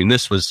here. But I mean,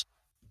 this was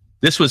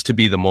to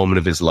be the moment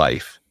of his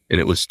life, and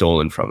it was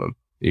stolen from him.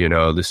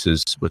 This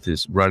is with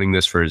his running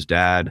this for his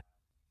dad.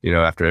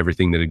 After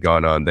everything that had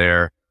gone on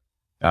there,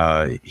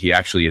 he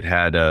actually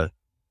had a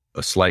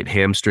slight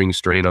hamstring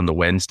strain on the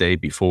Wednesday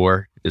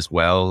before as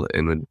well,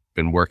 and had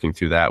been working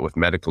through that with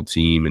medical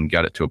team, and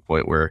got it to a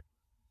point where,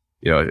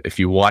 if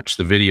you watch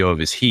the video of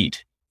his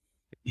heat,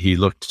 he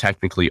looked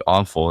technically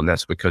awful, and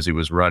that's because he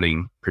was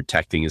running,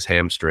 protecting his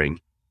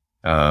hamstring,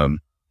 and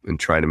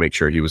trying to make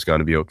sure he was going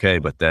to be okay.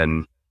 But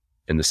then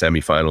in the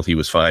semifinal, he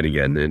was fine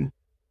again. And,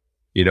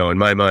 in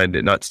my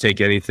mind, not to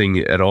take anything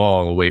at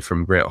all away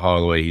from Grant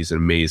Holloway, he's an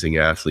amazing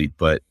athlete,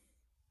 but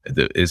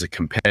as a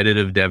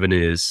competitive Devin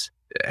is,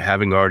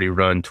 having already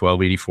run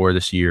 1284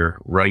 this year,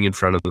 running in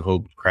front of the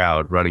whole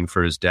crowd, running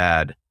for his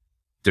dad,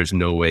 there's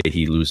no way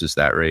he loses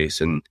that race.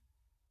 And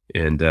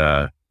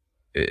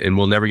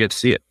we'll never get to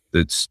see it.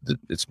 It's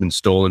been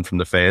stolen from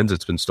the fans.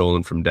 It's been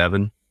stolen from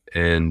Devin,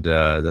 and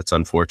that's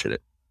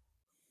unfortunate.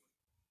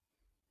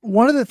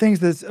 One of the things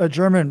that a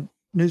German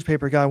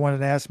newspaper guy wanted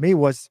to ask me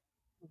was,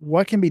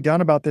 what can be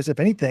done about this, if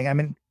anything? I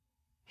mean,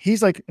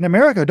 he's like, in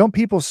America, don't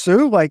people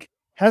sue? Like,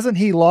 hasn't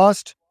he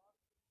lost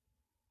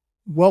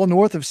well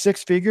north of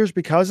 6 figures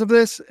because of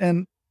this?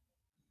 And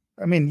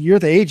I mean, you're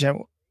the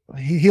agent.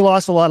 He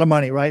lost a lot of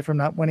money, right, from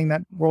not winning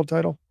that world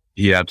title?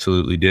 He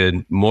absolutely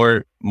did.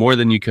 More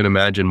than you can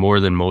imagine, more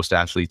than most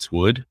athletes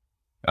would,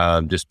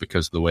 just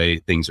because of the way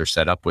things are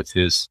set up with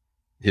his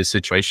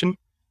situation.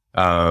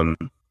 So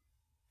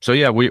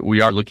yeah,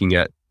 we are looking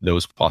at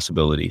those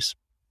possibilities.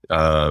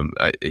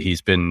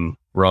 He's been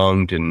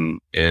wronged, and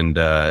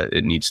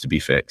it needs to be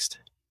fixed.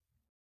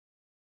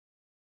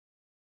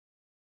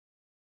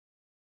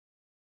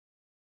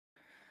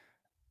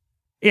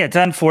 Yeah, it's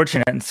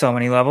unfortunate in so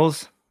many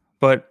levels,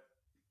 but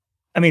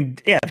I mean,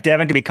 yeah, if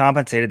Devin can be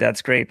compensated,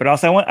 that's great. But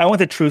also, I want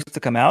the truth to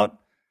come out.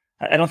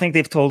 I don't think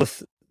they've told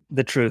us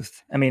the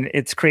truth. I mean,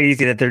 it's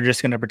crazy that they're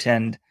just going to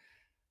pretend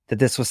that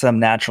this was some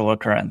natural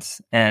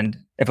occurrence. And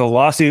if a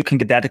lawsuit can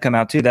get that to come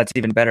out too, that's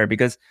even better,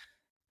 because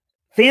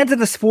fans of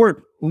the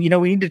sport, we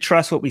need to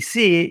trust what we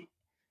see.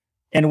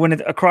 And when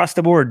across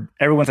the board,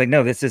 everyone's like,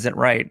 no, this isn't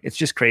right. It's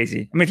just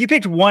crazy. I mean, if you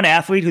picked one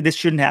athlete who this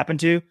shouldn't happen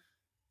to,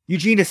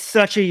 Eugene is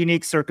such a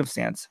unique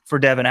circumstance for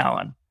Devin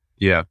Allen.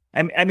 Yeah.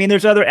 I mean,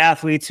 there's other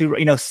athletes who,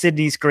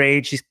 Sydney's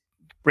great. She's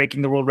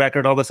breaking the world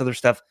record, all this other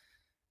stuff.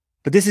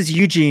 But this is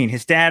Eugene.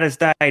 His dad has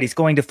died. He's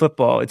going to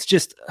football. It's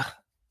just.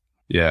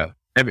 Yeah.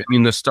 I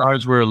mean, the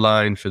stars were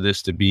aligned for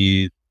this to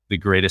be the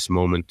greatest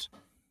moment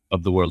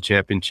of the World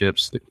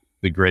Championships,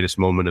 the greatest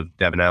moment of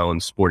Devin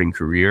Allen's sporting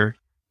career.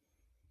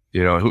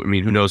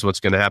 Who knows what's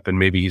going to happen?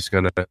 Maybe he's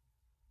going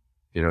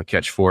to,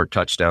 catch 4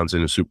 touchdowns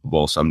in a Super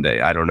Bowl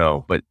someday. I don't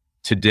know. But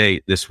to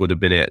date, this would have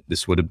been it.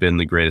 This would have been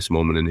the greatest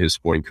moment in his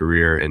sporting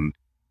career. And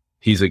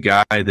he's a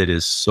guy that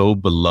is so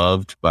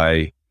beloved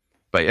by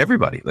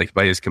everybody, like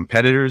by his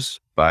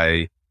competitors,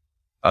 by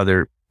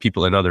other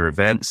people in other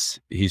events.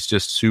 He's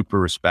just super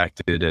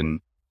respected. And,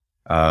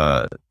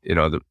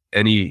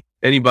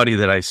 anybody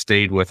that I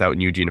stayed with out in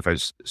Eugene, if I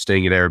was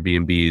staying at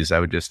Airbnbs, I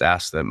would just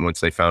ask them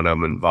once they found out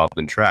I'm involved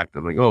in track.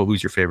 I'm like, oh,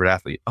 who's your favorite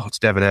athlete? Oh, it's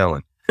Devin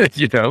Allen.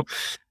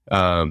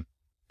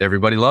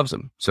 Everybody loves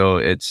him. So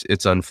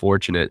it's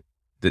unfortunate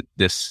that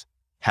this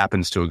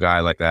happens to a guy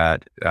like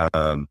that,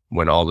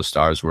 when all the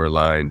stars were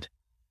aligned.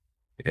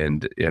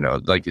 And,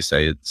 like you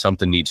say,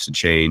 something needs to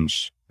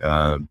change.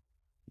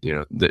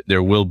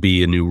 There will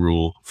be a new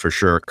rule for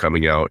sure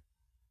coming out.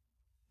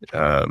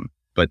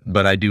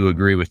 But I do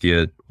agree with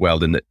you,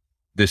 Weldon, that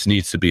this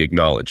needs to be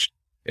acknowledged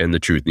and the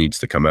truth needs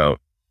to come out.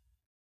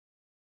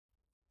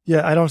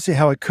 Yeah, I don't see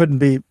how it couldn't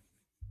be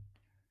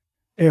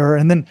error.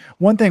 And then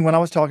one thing, when I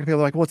was talking to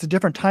people, like, well, it's a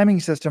different timing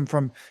system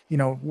from,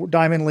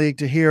 Diamond League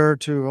to here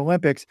to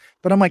Olympics.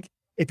 But I'm like,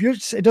 it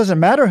doesn't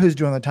matter who's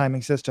doing the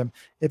timing system.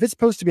 If it's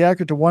supposed to be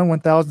accurate to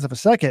 1/1000th of a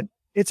second,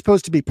 it's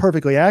supposed to be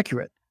perfectly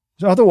accurate.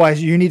 So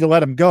otherwise, you need to let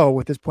them go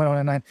with this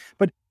 0.099.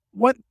 But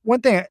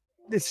one thing,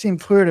 it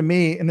seemed clear to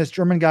me, and this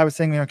German guy was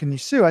saying, can you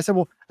sue? I said,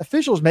 well,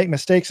 officials make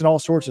mistakes in all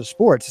sorts of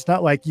sports. It's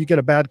not like you get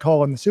a bad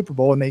call in the Super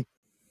Bowl and they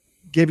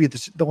give you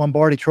the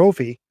Lombardi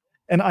trophy.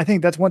 And I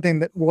think that's one thing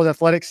that World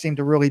Athletics seemed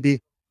to really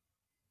be,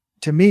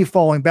 to me,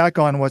 falling back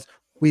on was,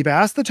 we've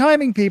asked the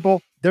timing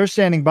people, they're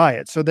standing by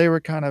it. So they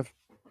were kind of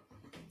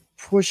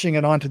pushing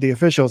it onto the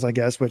officials, I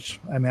guess, which,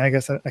 I mean, I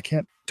guess I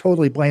can't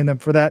totally blame them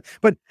for that.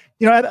 But,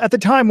 at the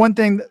time, one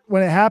thing,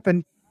 when it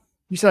happened,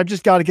 you said, I've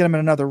just got to get him in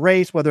another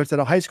race, whether it's at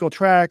a high school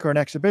track or an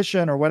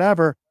exhibition or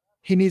whatever.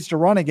 He needs to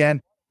run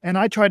again. And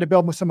I tried to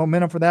build some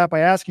momentum for that by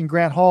asking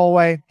Grant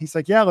Holloway. He's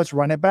like, yeah, let's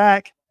run it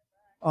back.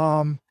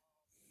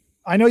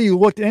 I know you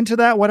looked into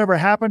that. Whatever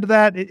happened to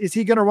that? Is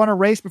he going to run a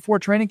race before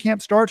training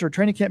camp starts, or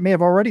training camp may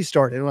have already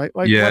started?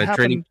 Yeah, what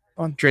happened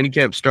training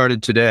camp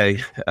started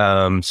today.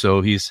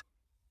 So he's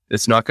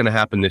it's not going to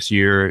happen this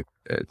year.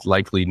 It's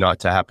likely not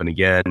to happen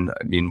again.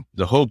 I mean,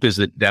 the hope is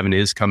that Devin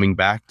is coming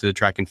back to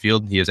track and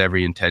field. He has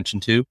every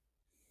intention to.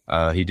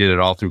 He did it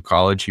all through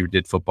college. He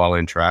did football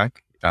and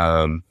track.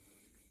 I'm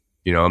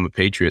a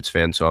Patriots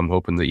fan, so I'm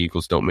hoping the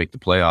Eagles don't make the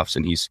playoffs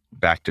and he's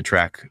back to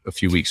track a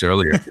few weeks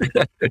earlier.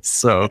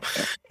 So,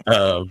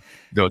 I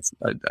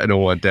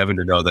don't want Devin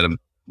to know that I'm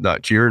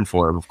not cheering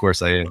for him. Of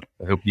course, I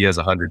hope he has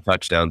 100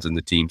 touchdowns and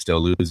the team still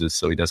loses,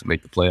 so he doesn't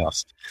make the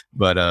playoffs.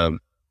 But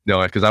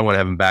no, because I want to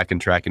have him back in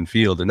track and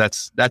field, and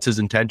that's his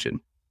intention.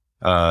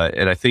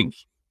 And I think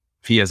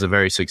if he has a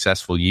very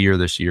successful year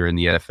this year in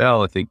the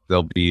NFL, I think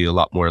they'll be a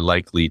lot more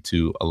likely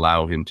to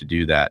allow him to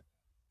do that.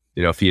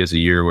 If he has a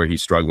year where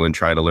he's struggling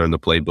trying to learn the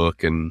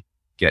playbook and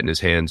getting his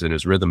hands and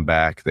his rhythm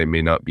back, they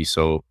may not be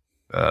so,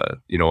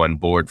 on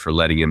board for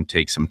letting him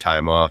take some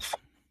time off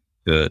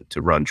to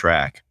run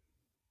track.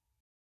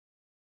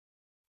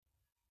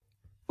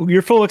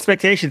 Your full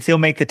expectations, he'll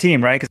make the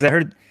team, right? Because I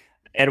heard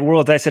at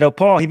Worlds, I said, "Oh,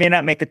 Paul, he may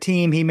not make the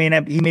team. He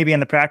may be on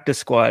the practice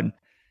squad."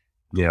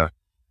 Yeah,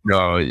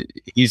 no,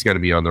 he's going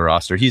to be on the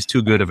roster. He's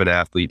too good of an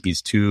athlete.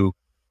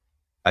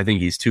 I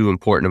think he's too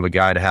important of a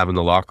guy to have in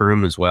the locker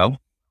room as well.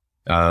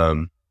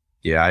 I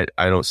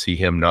don't see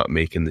him not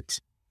making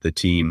the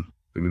team.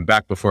 I mean,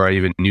 back before I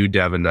even knew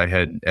Devin, I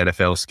had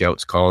NFL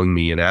scouts calling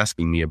me and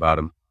asking me about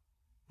him.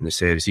 And they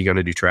said, "Is he going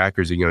to do track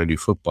or is he going to do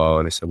football?"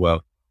 And I said,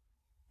 "Well,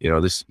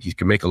 he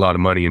can make a lot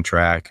of money in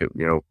track,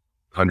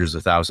 hundreds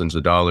of thousands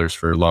of dollars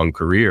for a long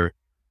career."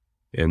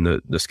 And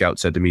the scout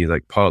said to me,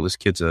 like, "Paul, this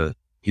kid's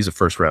he's a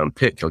first round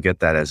pick. He'll get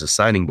that as a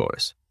signing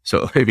bonus."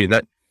 So, I mean,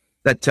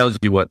 that tells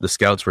you what the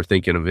scouts were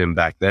thinking of him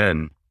back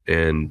then.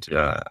 And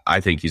I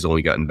think he's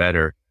only gotten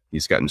better.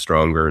 He's gotten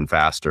stronger and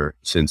faster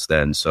since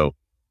then. So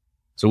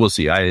we'll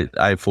see. I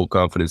have full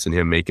confidence in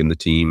him making the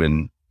team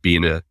and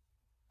being a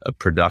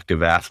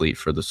productive athlete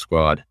for the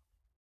squad.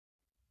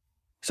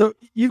 So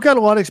you've got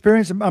a lot of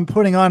experience. I'm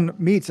putting on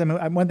meets. I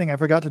mean, one thing I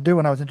forgot to do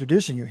when I was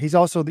introducing you,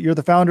 you're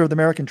the founder of the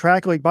American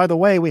Track League. By the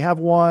way, we have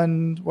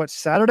one,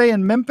 Saturday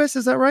in Memphis?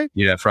 Is that right?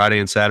 Yeah, Friday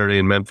and Saturday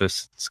in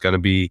Memphis.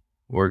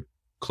 We're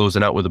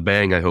closing out with a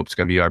bang. I hope it's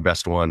going to be our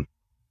best one.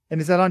 And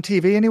is that on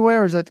TV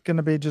anywhere, or is that going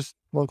to be just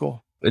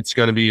local? It's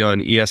going to be on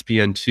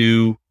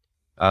ESPN2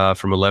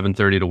 from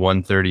 11:30 to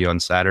 1:30 on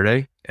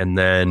Saturday. And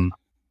then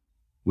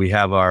we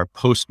have our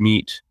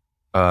post-meet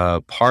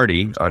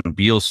party on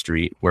Beale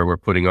Street where we're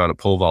putting on a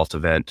pole vault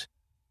event.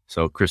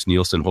 So Chris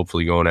Nielsen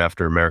hopefully going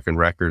after American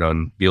record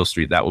on Beale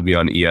Street. That will be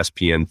on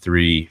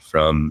ESPN3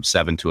 from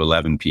 7 to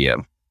 11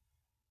 p.m.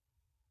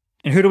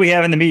 And who do we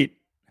have in the meet?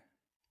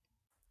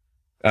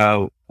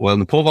 Well, in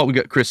the pole vault, we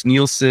got Chris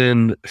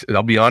Nielsen.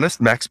 I'll be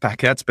honest, Max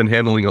Paquette's been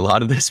handling a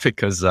lot of this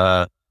because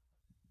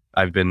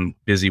I've been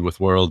busy with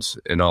Worlds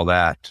and all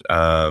that.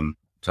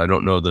 So I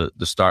don't know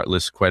the start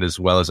list quite as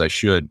well as I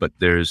should, but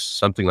there's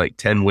something like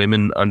 10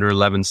 women under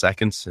 11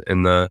 seconds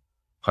in the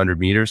 100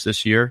 meters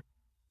this year.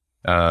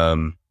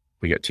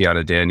 We got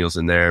Tiana Daniels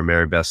in there,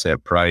 Mary Beth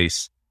St.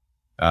 Price.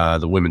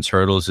 The women's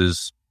hurdles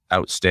is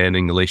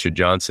outstanding. Alicia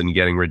Johnson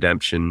getting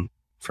redemption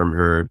from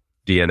her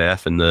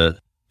DNF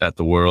at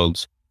the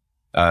Worlds.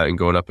 And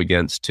going up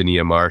against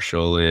Tania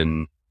Marshall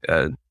and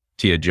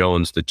Tia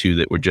Jones, the two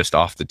that were just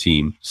off the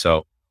team.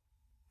 So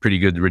pretty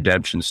good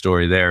redemption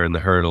story there in the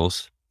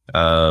hurdles.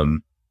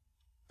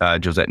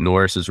 Josette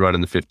Norris is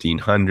running the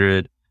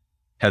 1500.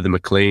 Heather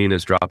McLean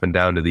is dropping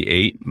down to the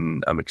 8,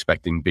 and I'm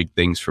expecting big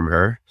things from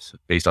her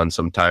based on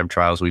some time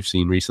trials we've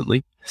seen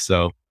recently.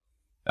 So,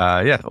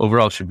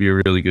 overall should be a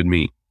really good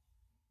meet.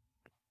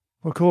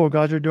 Well, cool.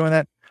 Glad you're doing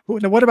that.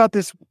 Now, what about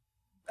this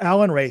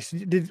Allen race?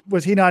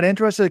 Was he not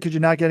interested? Could you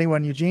not get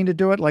anyone, Eugene, to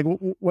do it? Like,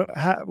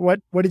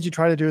 what did you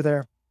try to do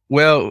there?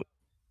 Well,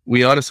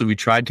 we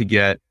tried to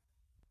get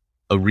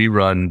a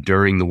rerun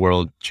during the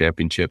World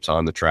Championships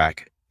on the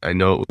track. I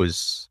know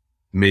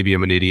maybe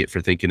I'm an idiot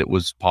for thinking it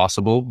was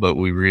possible, but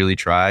we really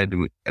tried,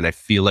 and I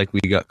feel like we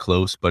got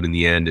close, but in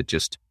the end,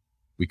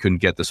 we couldn't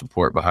get the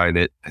support behind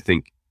it. I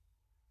think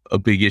a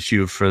big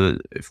issue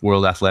if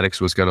World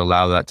Athletics was going to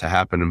allow that to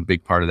happen, and a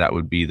big part of that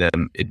would be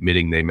them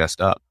admitting they messed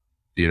up,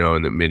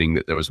 and admitting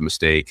that there was a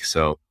mistake.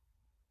 So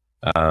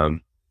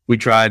we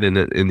tried, and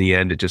in the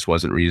end, it just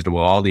wasn't reasonable.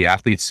 All the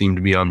athletes seemed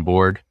to be on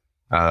board.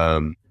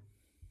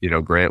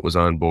 Grant was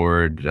on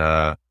board.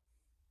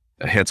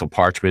 Hansel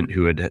Parchment,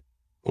 who had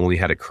only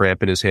had a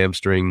cramp in his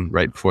hamstring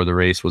right before the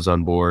race, was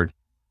on board.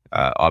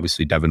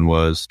 Obviously, Devin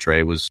was.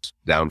 Trey was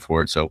down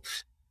for it. So,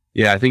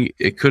 yeah, I think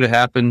it could have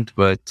happened,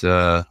 but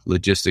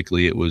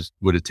logistically, it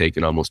would have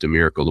taken almost a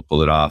miracle to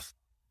pull it off.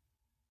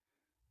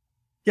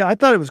 Yeah, I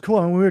thought it was cool.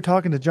 I mean, we were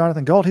talking to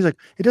Jonathan Gault. He's like,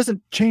 "It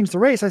doesn't change the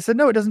race." I said,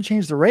 "No, it doesn't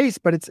change the race,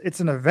 but it's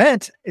an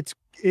event. It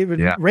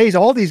would raise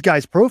all these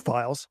guys'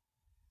 profiles."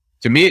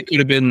 To me, it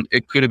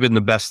could have been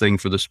the best thing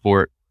for the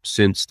sport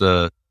since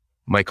the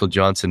Michael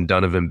Johnson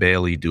Donovan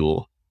Bailey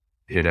duel,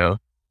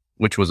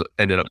 which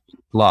ended up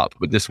flop.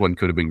 But this one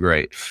could have been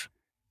great.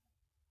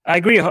 I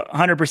agree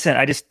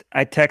 100%.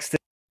 I texted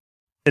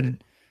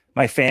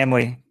my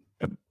family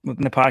when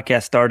the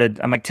podcast started.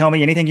 I'm like, "Tell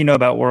me anything you know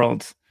about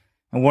Worlds."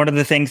 And one of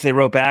the things they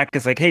wrote back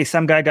is like, hey,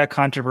 some guy got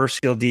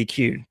controversial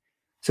DQ'd.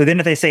 So then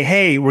if they say,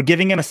 hey, we're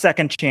giving him a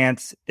second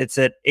chance, it's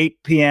at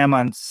 8 p.m.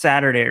 on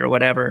Saturday or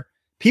whatever,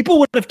 people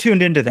would have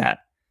tuned into that.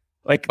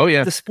 Like, oh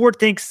yeah, the sport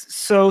thinks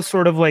so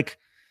sort of like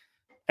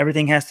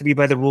everything has to be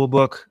by the rule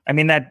book. I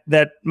mean,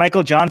 that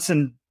Michael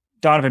Johnson,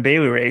 Donovan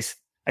Bailey race,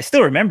 I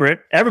still remember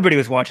it. Everybody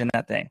was watching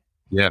that thing.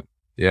 Yeah,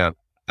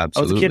 absolutely. I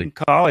was a kid in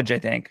college, I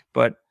think.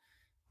 But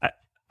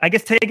I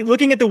guess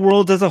looking at the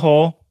world as a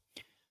whole,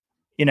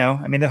 you know,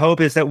 I mean, the hope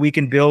is that we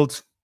can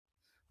build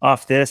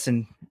off this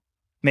and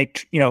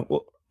make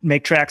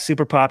track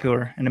super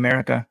popular in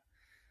America.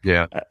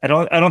 Yeah. I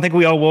don't think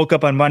we all woke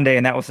up on Monday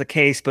and that was the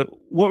case, but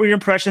what were your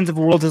impressions of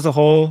Worlds as a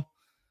whole?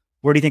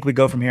 Where do you think we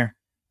go from here?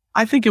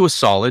 I think it was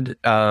solid.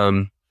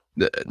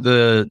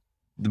 The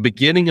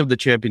beginning of the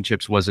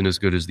championships wasn't as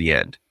good as the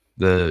end.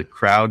 The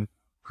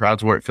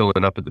crowds weren't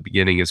filling up at the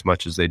beginning as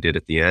much as they did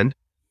at the end.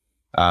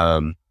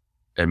 And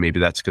maybe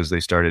that's because they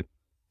started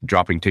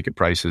dropping ticket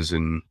prices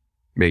and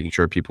making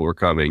sure people were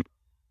coming.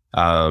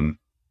 I'll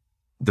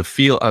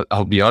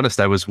be honest,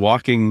 I was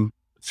walking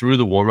through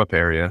the warm-up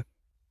area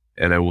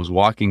and I was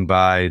walking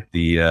by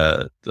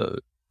the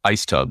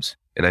ice tubs,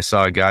 and I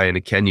saw a guy in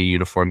a Kenya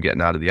uniform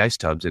getting out of the ice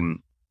tubs, and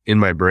in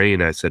my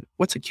brain I said,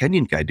 what's a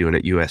Kenyan guy doing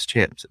at US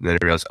champs? And then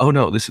I realized, oh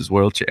no, this is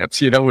world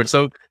champs. You know, we're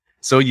so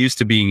used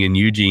to being in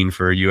Eugene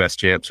for US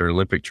champs or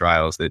Olympic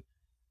trials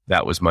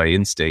that was my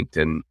instinct.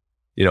 And,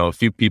 you know, a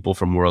few people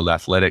from World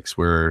Athletics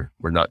were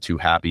not too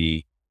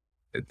happy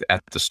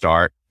at the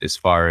start as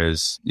far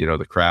as, you know,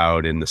 the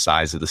crowd and the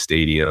size of the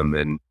stadium.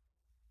 And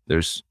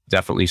there's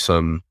definitely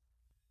some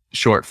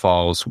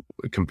shortfalls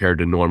compared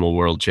to normal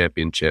world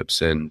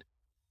championships. And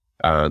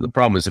the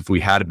problem is if we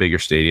had a bigger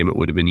stadium, it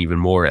would have been even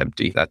more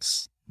empty.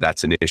 That's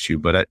an issue.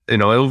 But,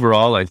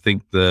 overall, I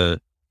think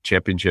the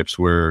championships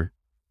were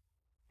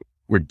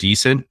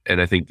decent. And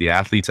I think the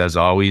athletes, as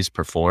always,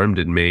 performed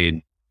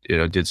and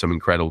did some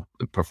incredible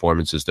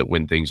performances that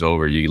win things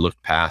over. You look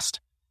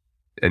past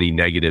any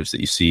negatives that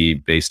you see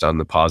based on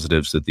the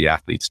positives that the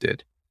athletes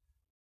did.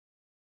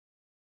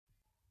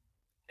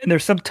 And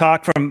there's some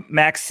talk from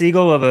Max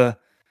Siegel of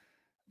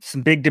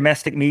some big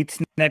domestic meets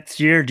next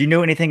year. Do you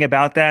know anything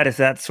about that? Is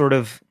that sort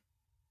of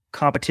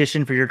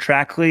competition for your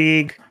track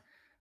league?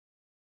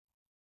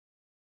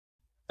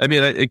 I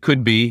mean, it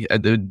could be.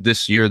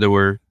 This year there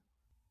were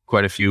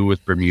quite a few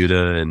with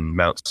Bermuda and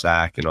Mount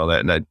Sac and all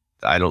that, and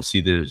I don't see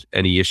there's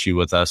any issue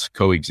with us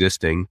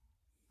coexisting.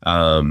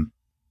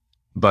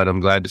 But I'm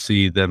glad to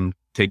see them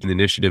taking the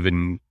initiative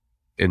and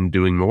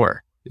doing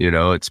more. You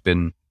know, it's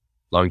been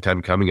a long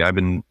time coming. I've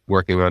been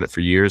working on it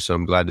for years, so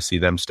I'm glad to see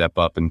them step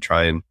up and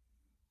try and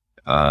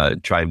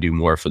do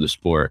more for the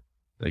sport.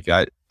 Like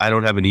I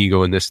don't have an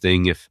ego in this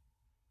thing.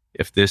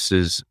 If this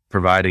is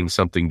providing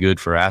something good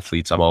for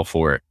athletes, I'm all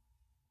for it.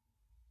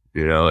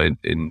 You know,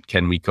 and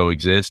can we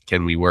coexist?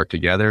 Can we work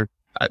together?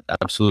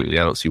 Absolutely.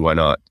 I don't see why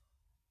not.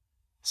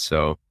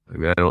 So, I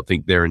mean, I don't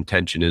think their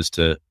intention is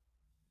to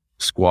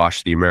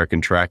squash the American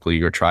Track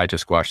League or try to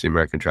squash the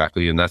American Track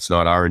League. And that's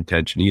not our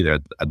intention either.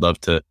 I'd love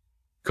to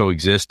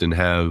coexist and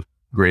have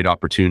great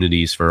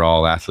opportunities for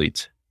all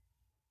athletes.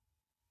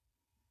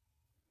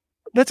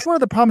 That's one of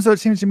the problems that it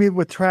seems to me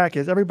with track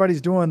is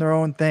everybody's doing their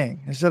own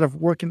thing instead of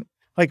working.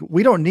 Like,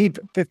 we don't need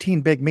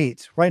 15 big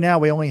meets. Right now,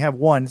 we only have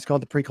one. It's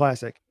called the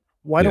Pre-Classic.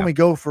 Why don't we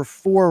go for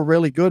 4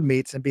 really good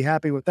meets and be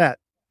happy with that?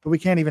 But we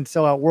can't even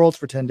sell out Worlds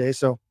for 10 days.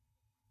 So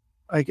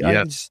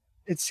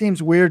it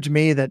seems weird to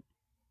me that,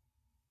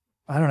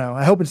 I don't know.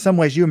 I hope in some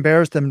ways you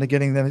embarrassed them into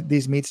getting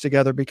these meets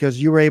together because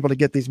you were able to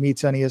get these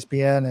meets on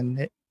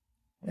ESPN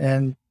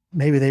and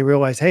maybe they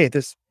realize, hey,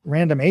 this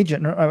random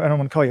agent, I don't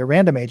want to call you a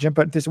random agent,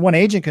 but this one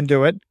agent can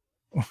do it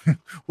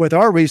with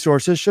our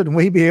resources. Shouldn't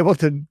we be able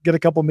to get a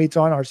couple meets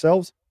on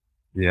ourselves?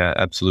 Yeah,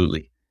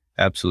 absolutely.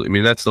 Absolutely. I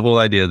mean, that's the whole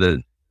idea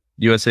that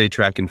USA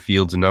Track and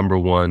Field's number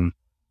one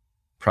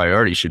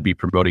priority should be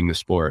promoting the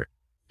sport.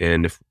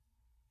 And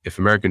if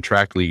American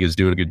Track League is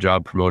doing a good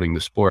job promoting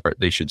the sport,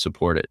 they should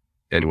support it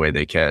any way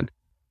they can.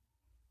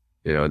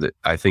 You know,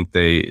 I think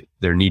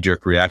their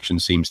knee-jerk reaction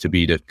seems to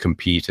be to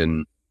compete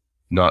and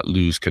not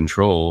lose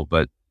control,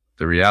 but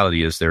the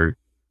reality is their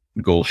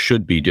goal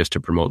should be just to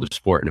promote the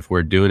sport. And if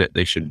we're doing it,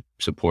 they should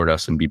support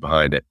us and be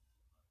behind it.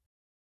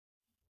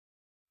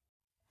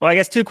 Well, I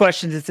guess 2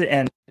 questions at the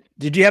end.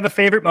 Did you have a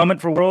favorite moment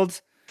for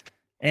Worlds?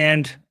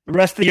 And the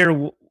rest of the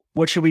year,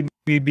 what should we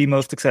be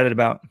most excited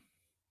about?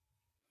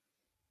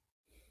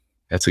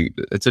 It's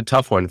a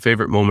tough one.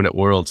 Favorite moment at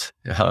Worlds.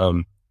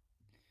 You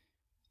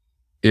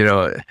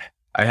know,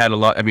 I had a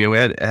lot. I mean,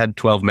 I had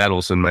 12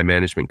 medals in my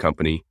management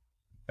company,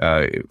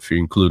 if you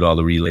include all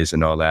the relays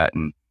and all that.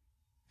 And,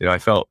 you know, I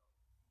felt,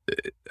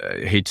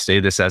 I hate to say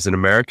this as an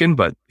American,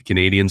 but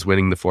Canadians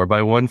winning the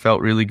 4x1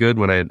 felt really good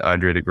when I had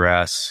Andre de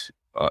Grasse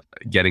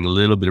getting a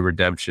little bit of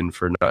redemption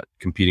for not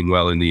competing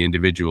well in the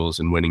individuals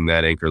and winning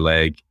that anchor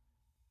leg.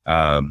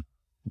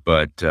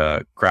 But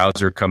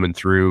crowds are coming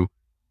through.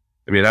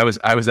 I mean, I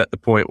was at the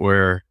point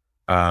where,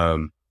 you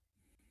know,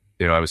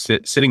 I was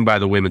sitting by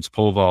the women's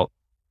pole vault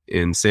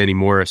in Sandy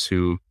Morris,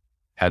 who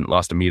hadn't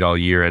lost a meet all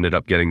year, ended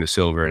up getting the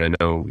silver. And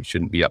I know we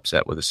shouldn't be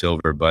upset with the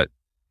silver, but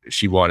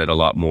she wanted a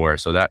lot more.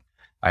 So that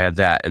I had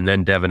that. And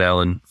then Devin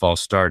Allen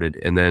false started.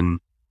 And then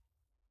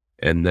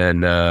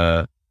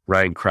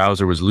Ryan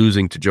Krauser was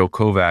losing to Joe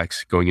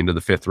Kovacs going into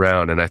the 5th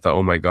round. And I thought,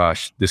 oh my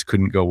gosh, this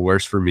couldn't go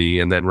worse for me.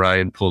 And then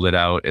Ryan pulled it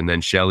out, and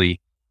then Shelley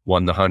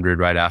won the 100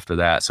 right after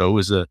that. So it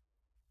was a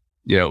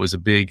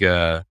big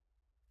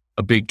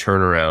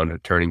turnaround, a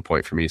turning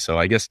point for me. So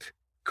I guess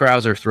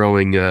Krauser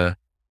throwing, a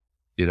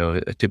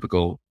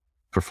typical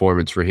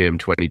performance for him,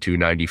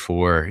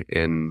 22.94,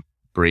 and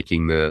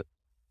breaking the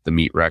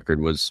meet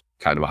record was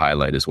kind of a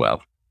highlight as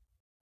well.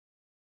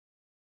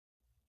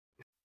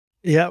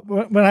 Yeah,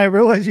 when I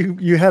realized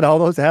you had all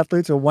those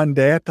athletes in one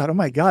day, I thought, oh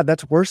my God,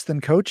 that's worse than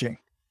coaching.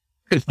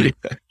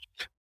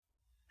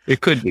 It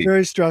could be.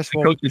 Very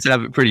stressful. The coaches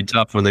have it pretty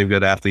tough when they've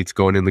got athletes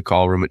going in the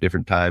call room at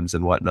different times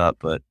and whatnot.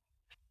 But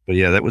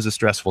yeah, that was a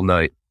stressful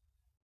night.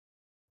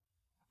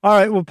 All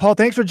right. Well, Paul,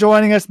 thanks for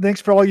joining us.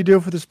 Thanks for all you do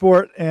for the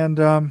sport. And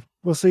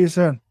we'll see you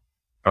soon.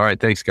 All right.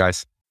 Thanks,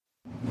 guys.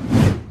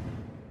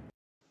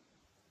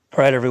 All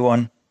right,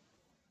 everyone.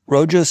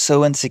 Rojo's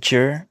so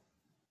insecure,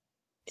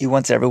 he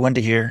wants everyone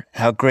to hear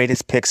how great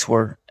his picks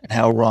were and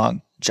how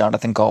wrong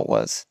Jonathan Gault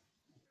was.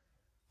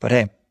 But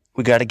hey,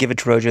 we got to give it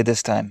to Rojo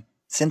this time.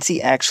 Since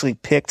he actually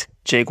picked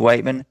Jake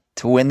Whiteman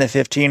to win the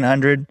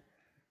 1500,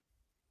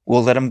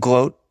 we'll let him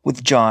gloat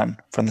with John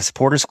from the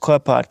Supporters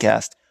Club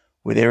podcast,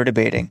 where they were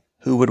debating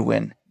who would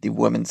win the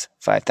women's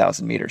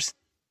 5,000 meters.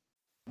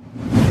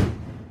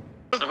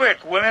 Quick,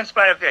 women's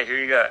 5K, here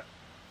you go.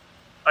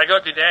 I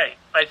got Gaudet.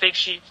 I think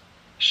she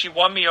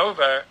won me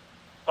over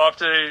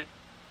after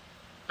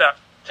that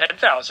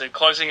 10,000,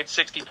 closing at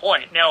 60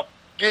 point. Now,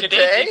 Gaudet?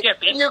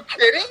 Are you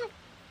kidding?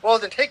 Well,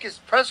 then take his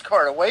press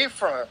card away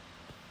from her.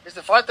 Is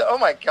the fight that? Oh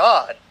my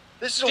God!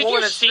 This is a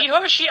woman. Did you see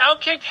her? She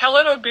outkicked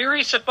Helen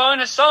Obiri, Sifan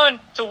Hassan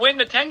to win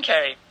the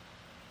 10K,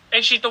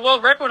 and she's the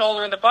world record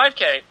holder in the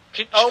 5K.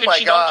 Could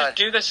she not just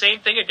do the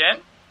same thing again?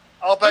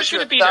 I'll bet you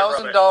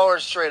 $1,000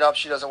 straight up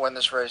she doesn't win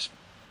this race.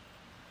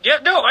 Yeah,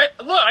 no.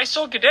 I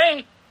saw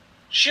Gaudet.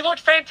 She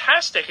looked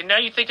fantastic, and now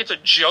you think it's a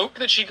joke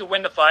that she could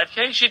win the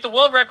 5K? She's the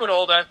world record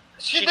holder.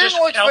 She just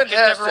outkicked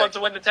everyone to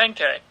win the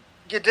 10K.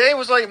 Gaudet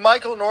was like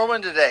Michael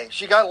Norman today.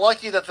 She got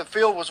lucky that the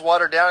field was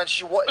watered down, and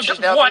she's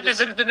now...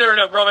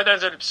 No, Robert,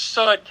 that's an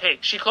absurd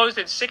take. She closed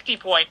at 60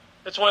 point.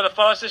 That's one of the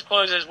fastest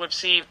closes we've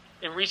seen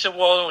in recent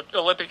World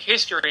Olympic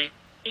history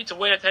to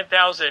win a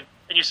 10,000,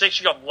 and you say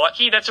she got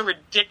lucky? That's a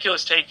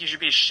ridiculous take. You should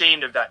be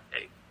ashamed of that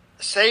take.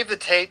 Save the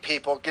tape,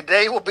 people.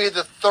 Gaudet will be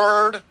the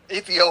 3rd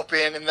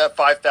Ethiopian in that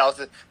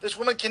 5,000. This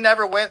woman can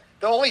never win.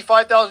 The only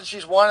 5,000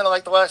 she's won in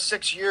like the last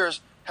 6 years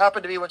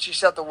happened to be when she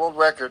set the world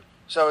record.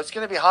 So it's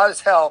going to be hot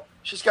as hell.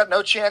 She's got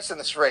no chance in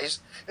this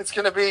race. It's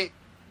going to be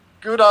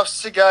Gudaf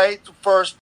Tsegay first,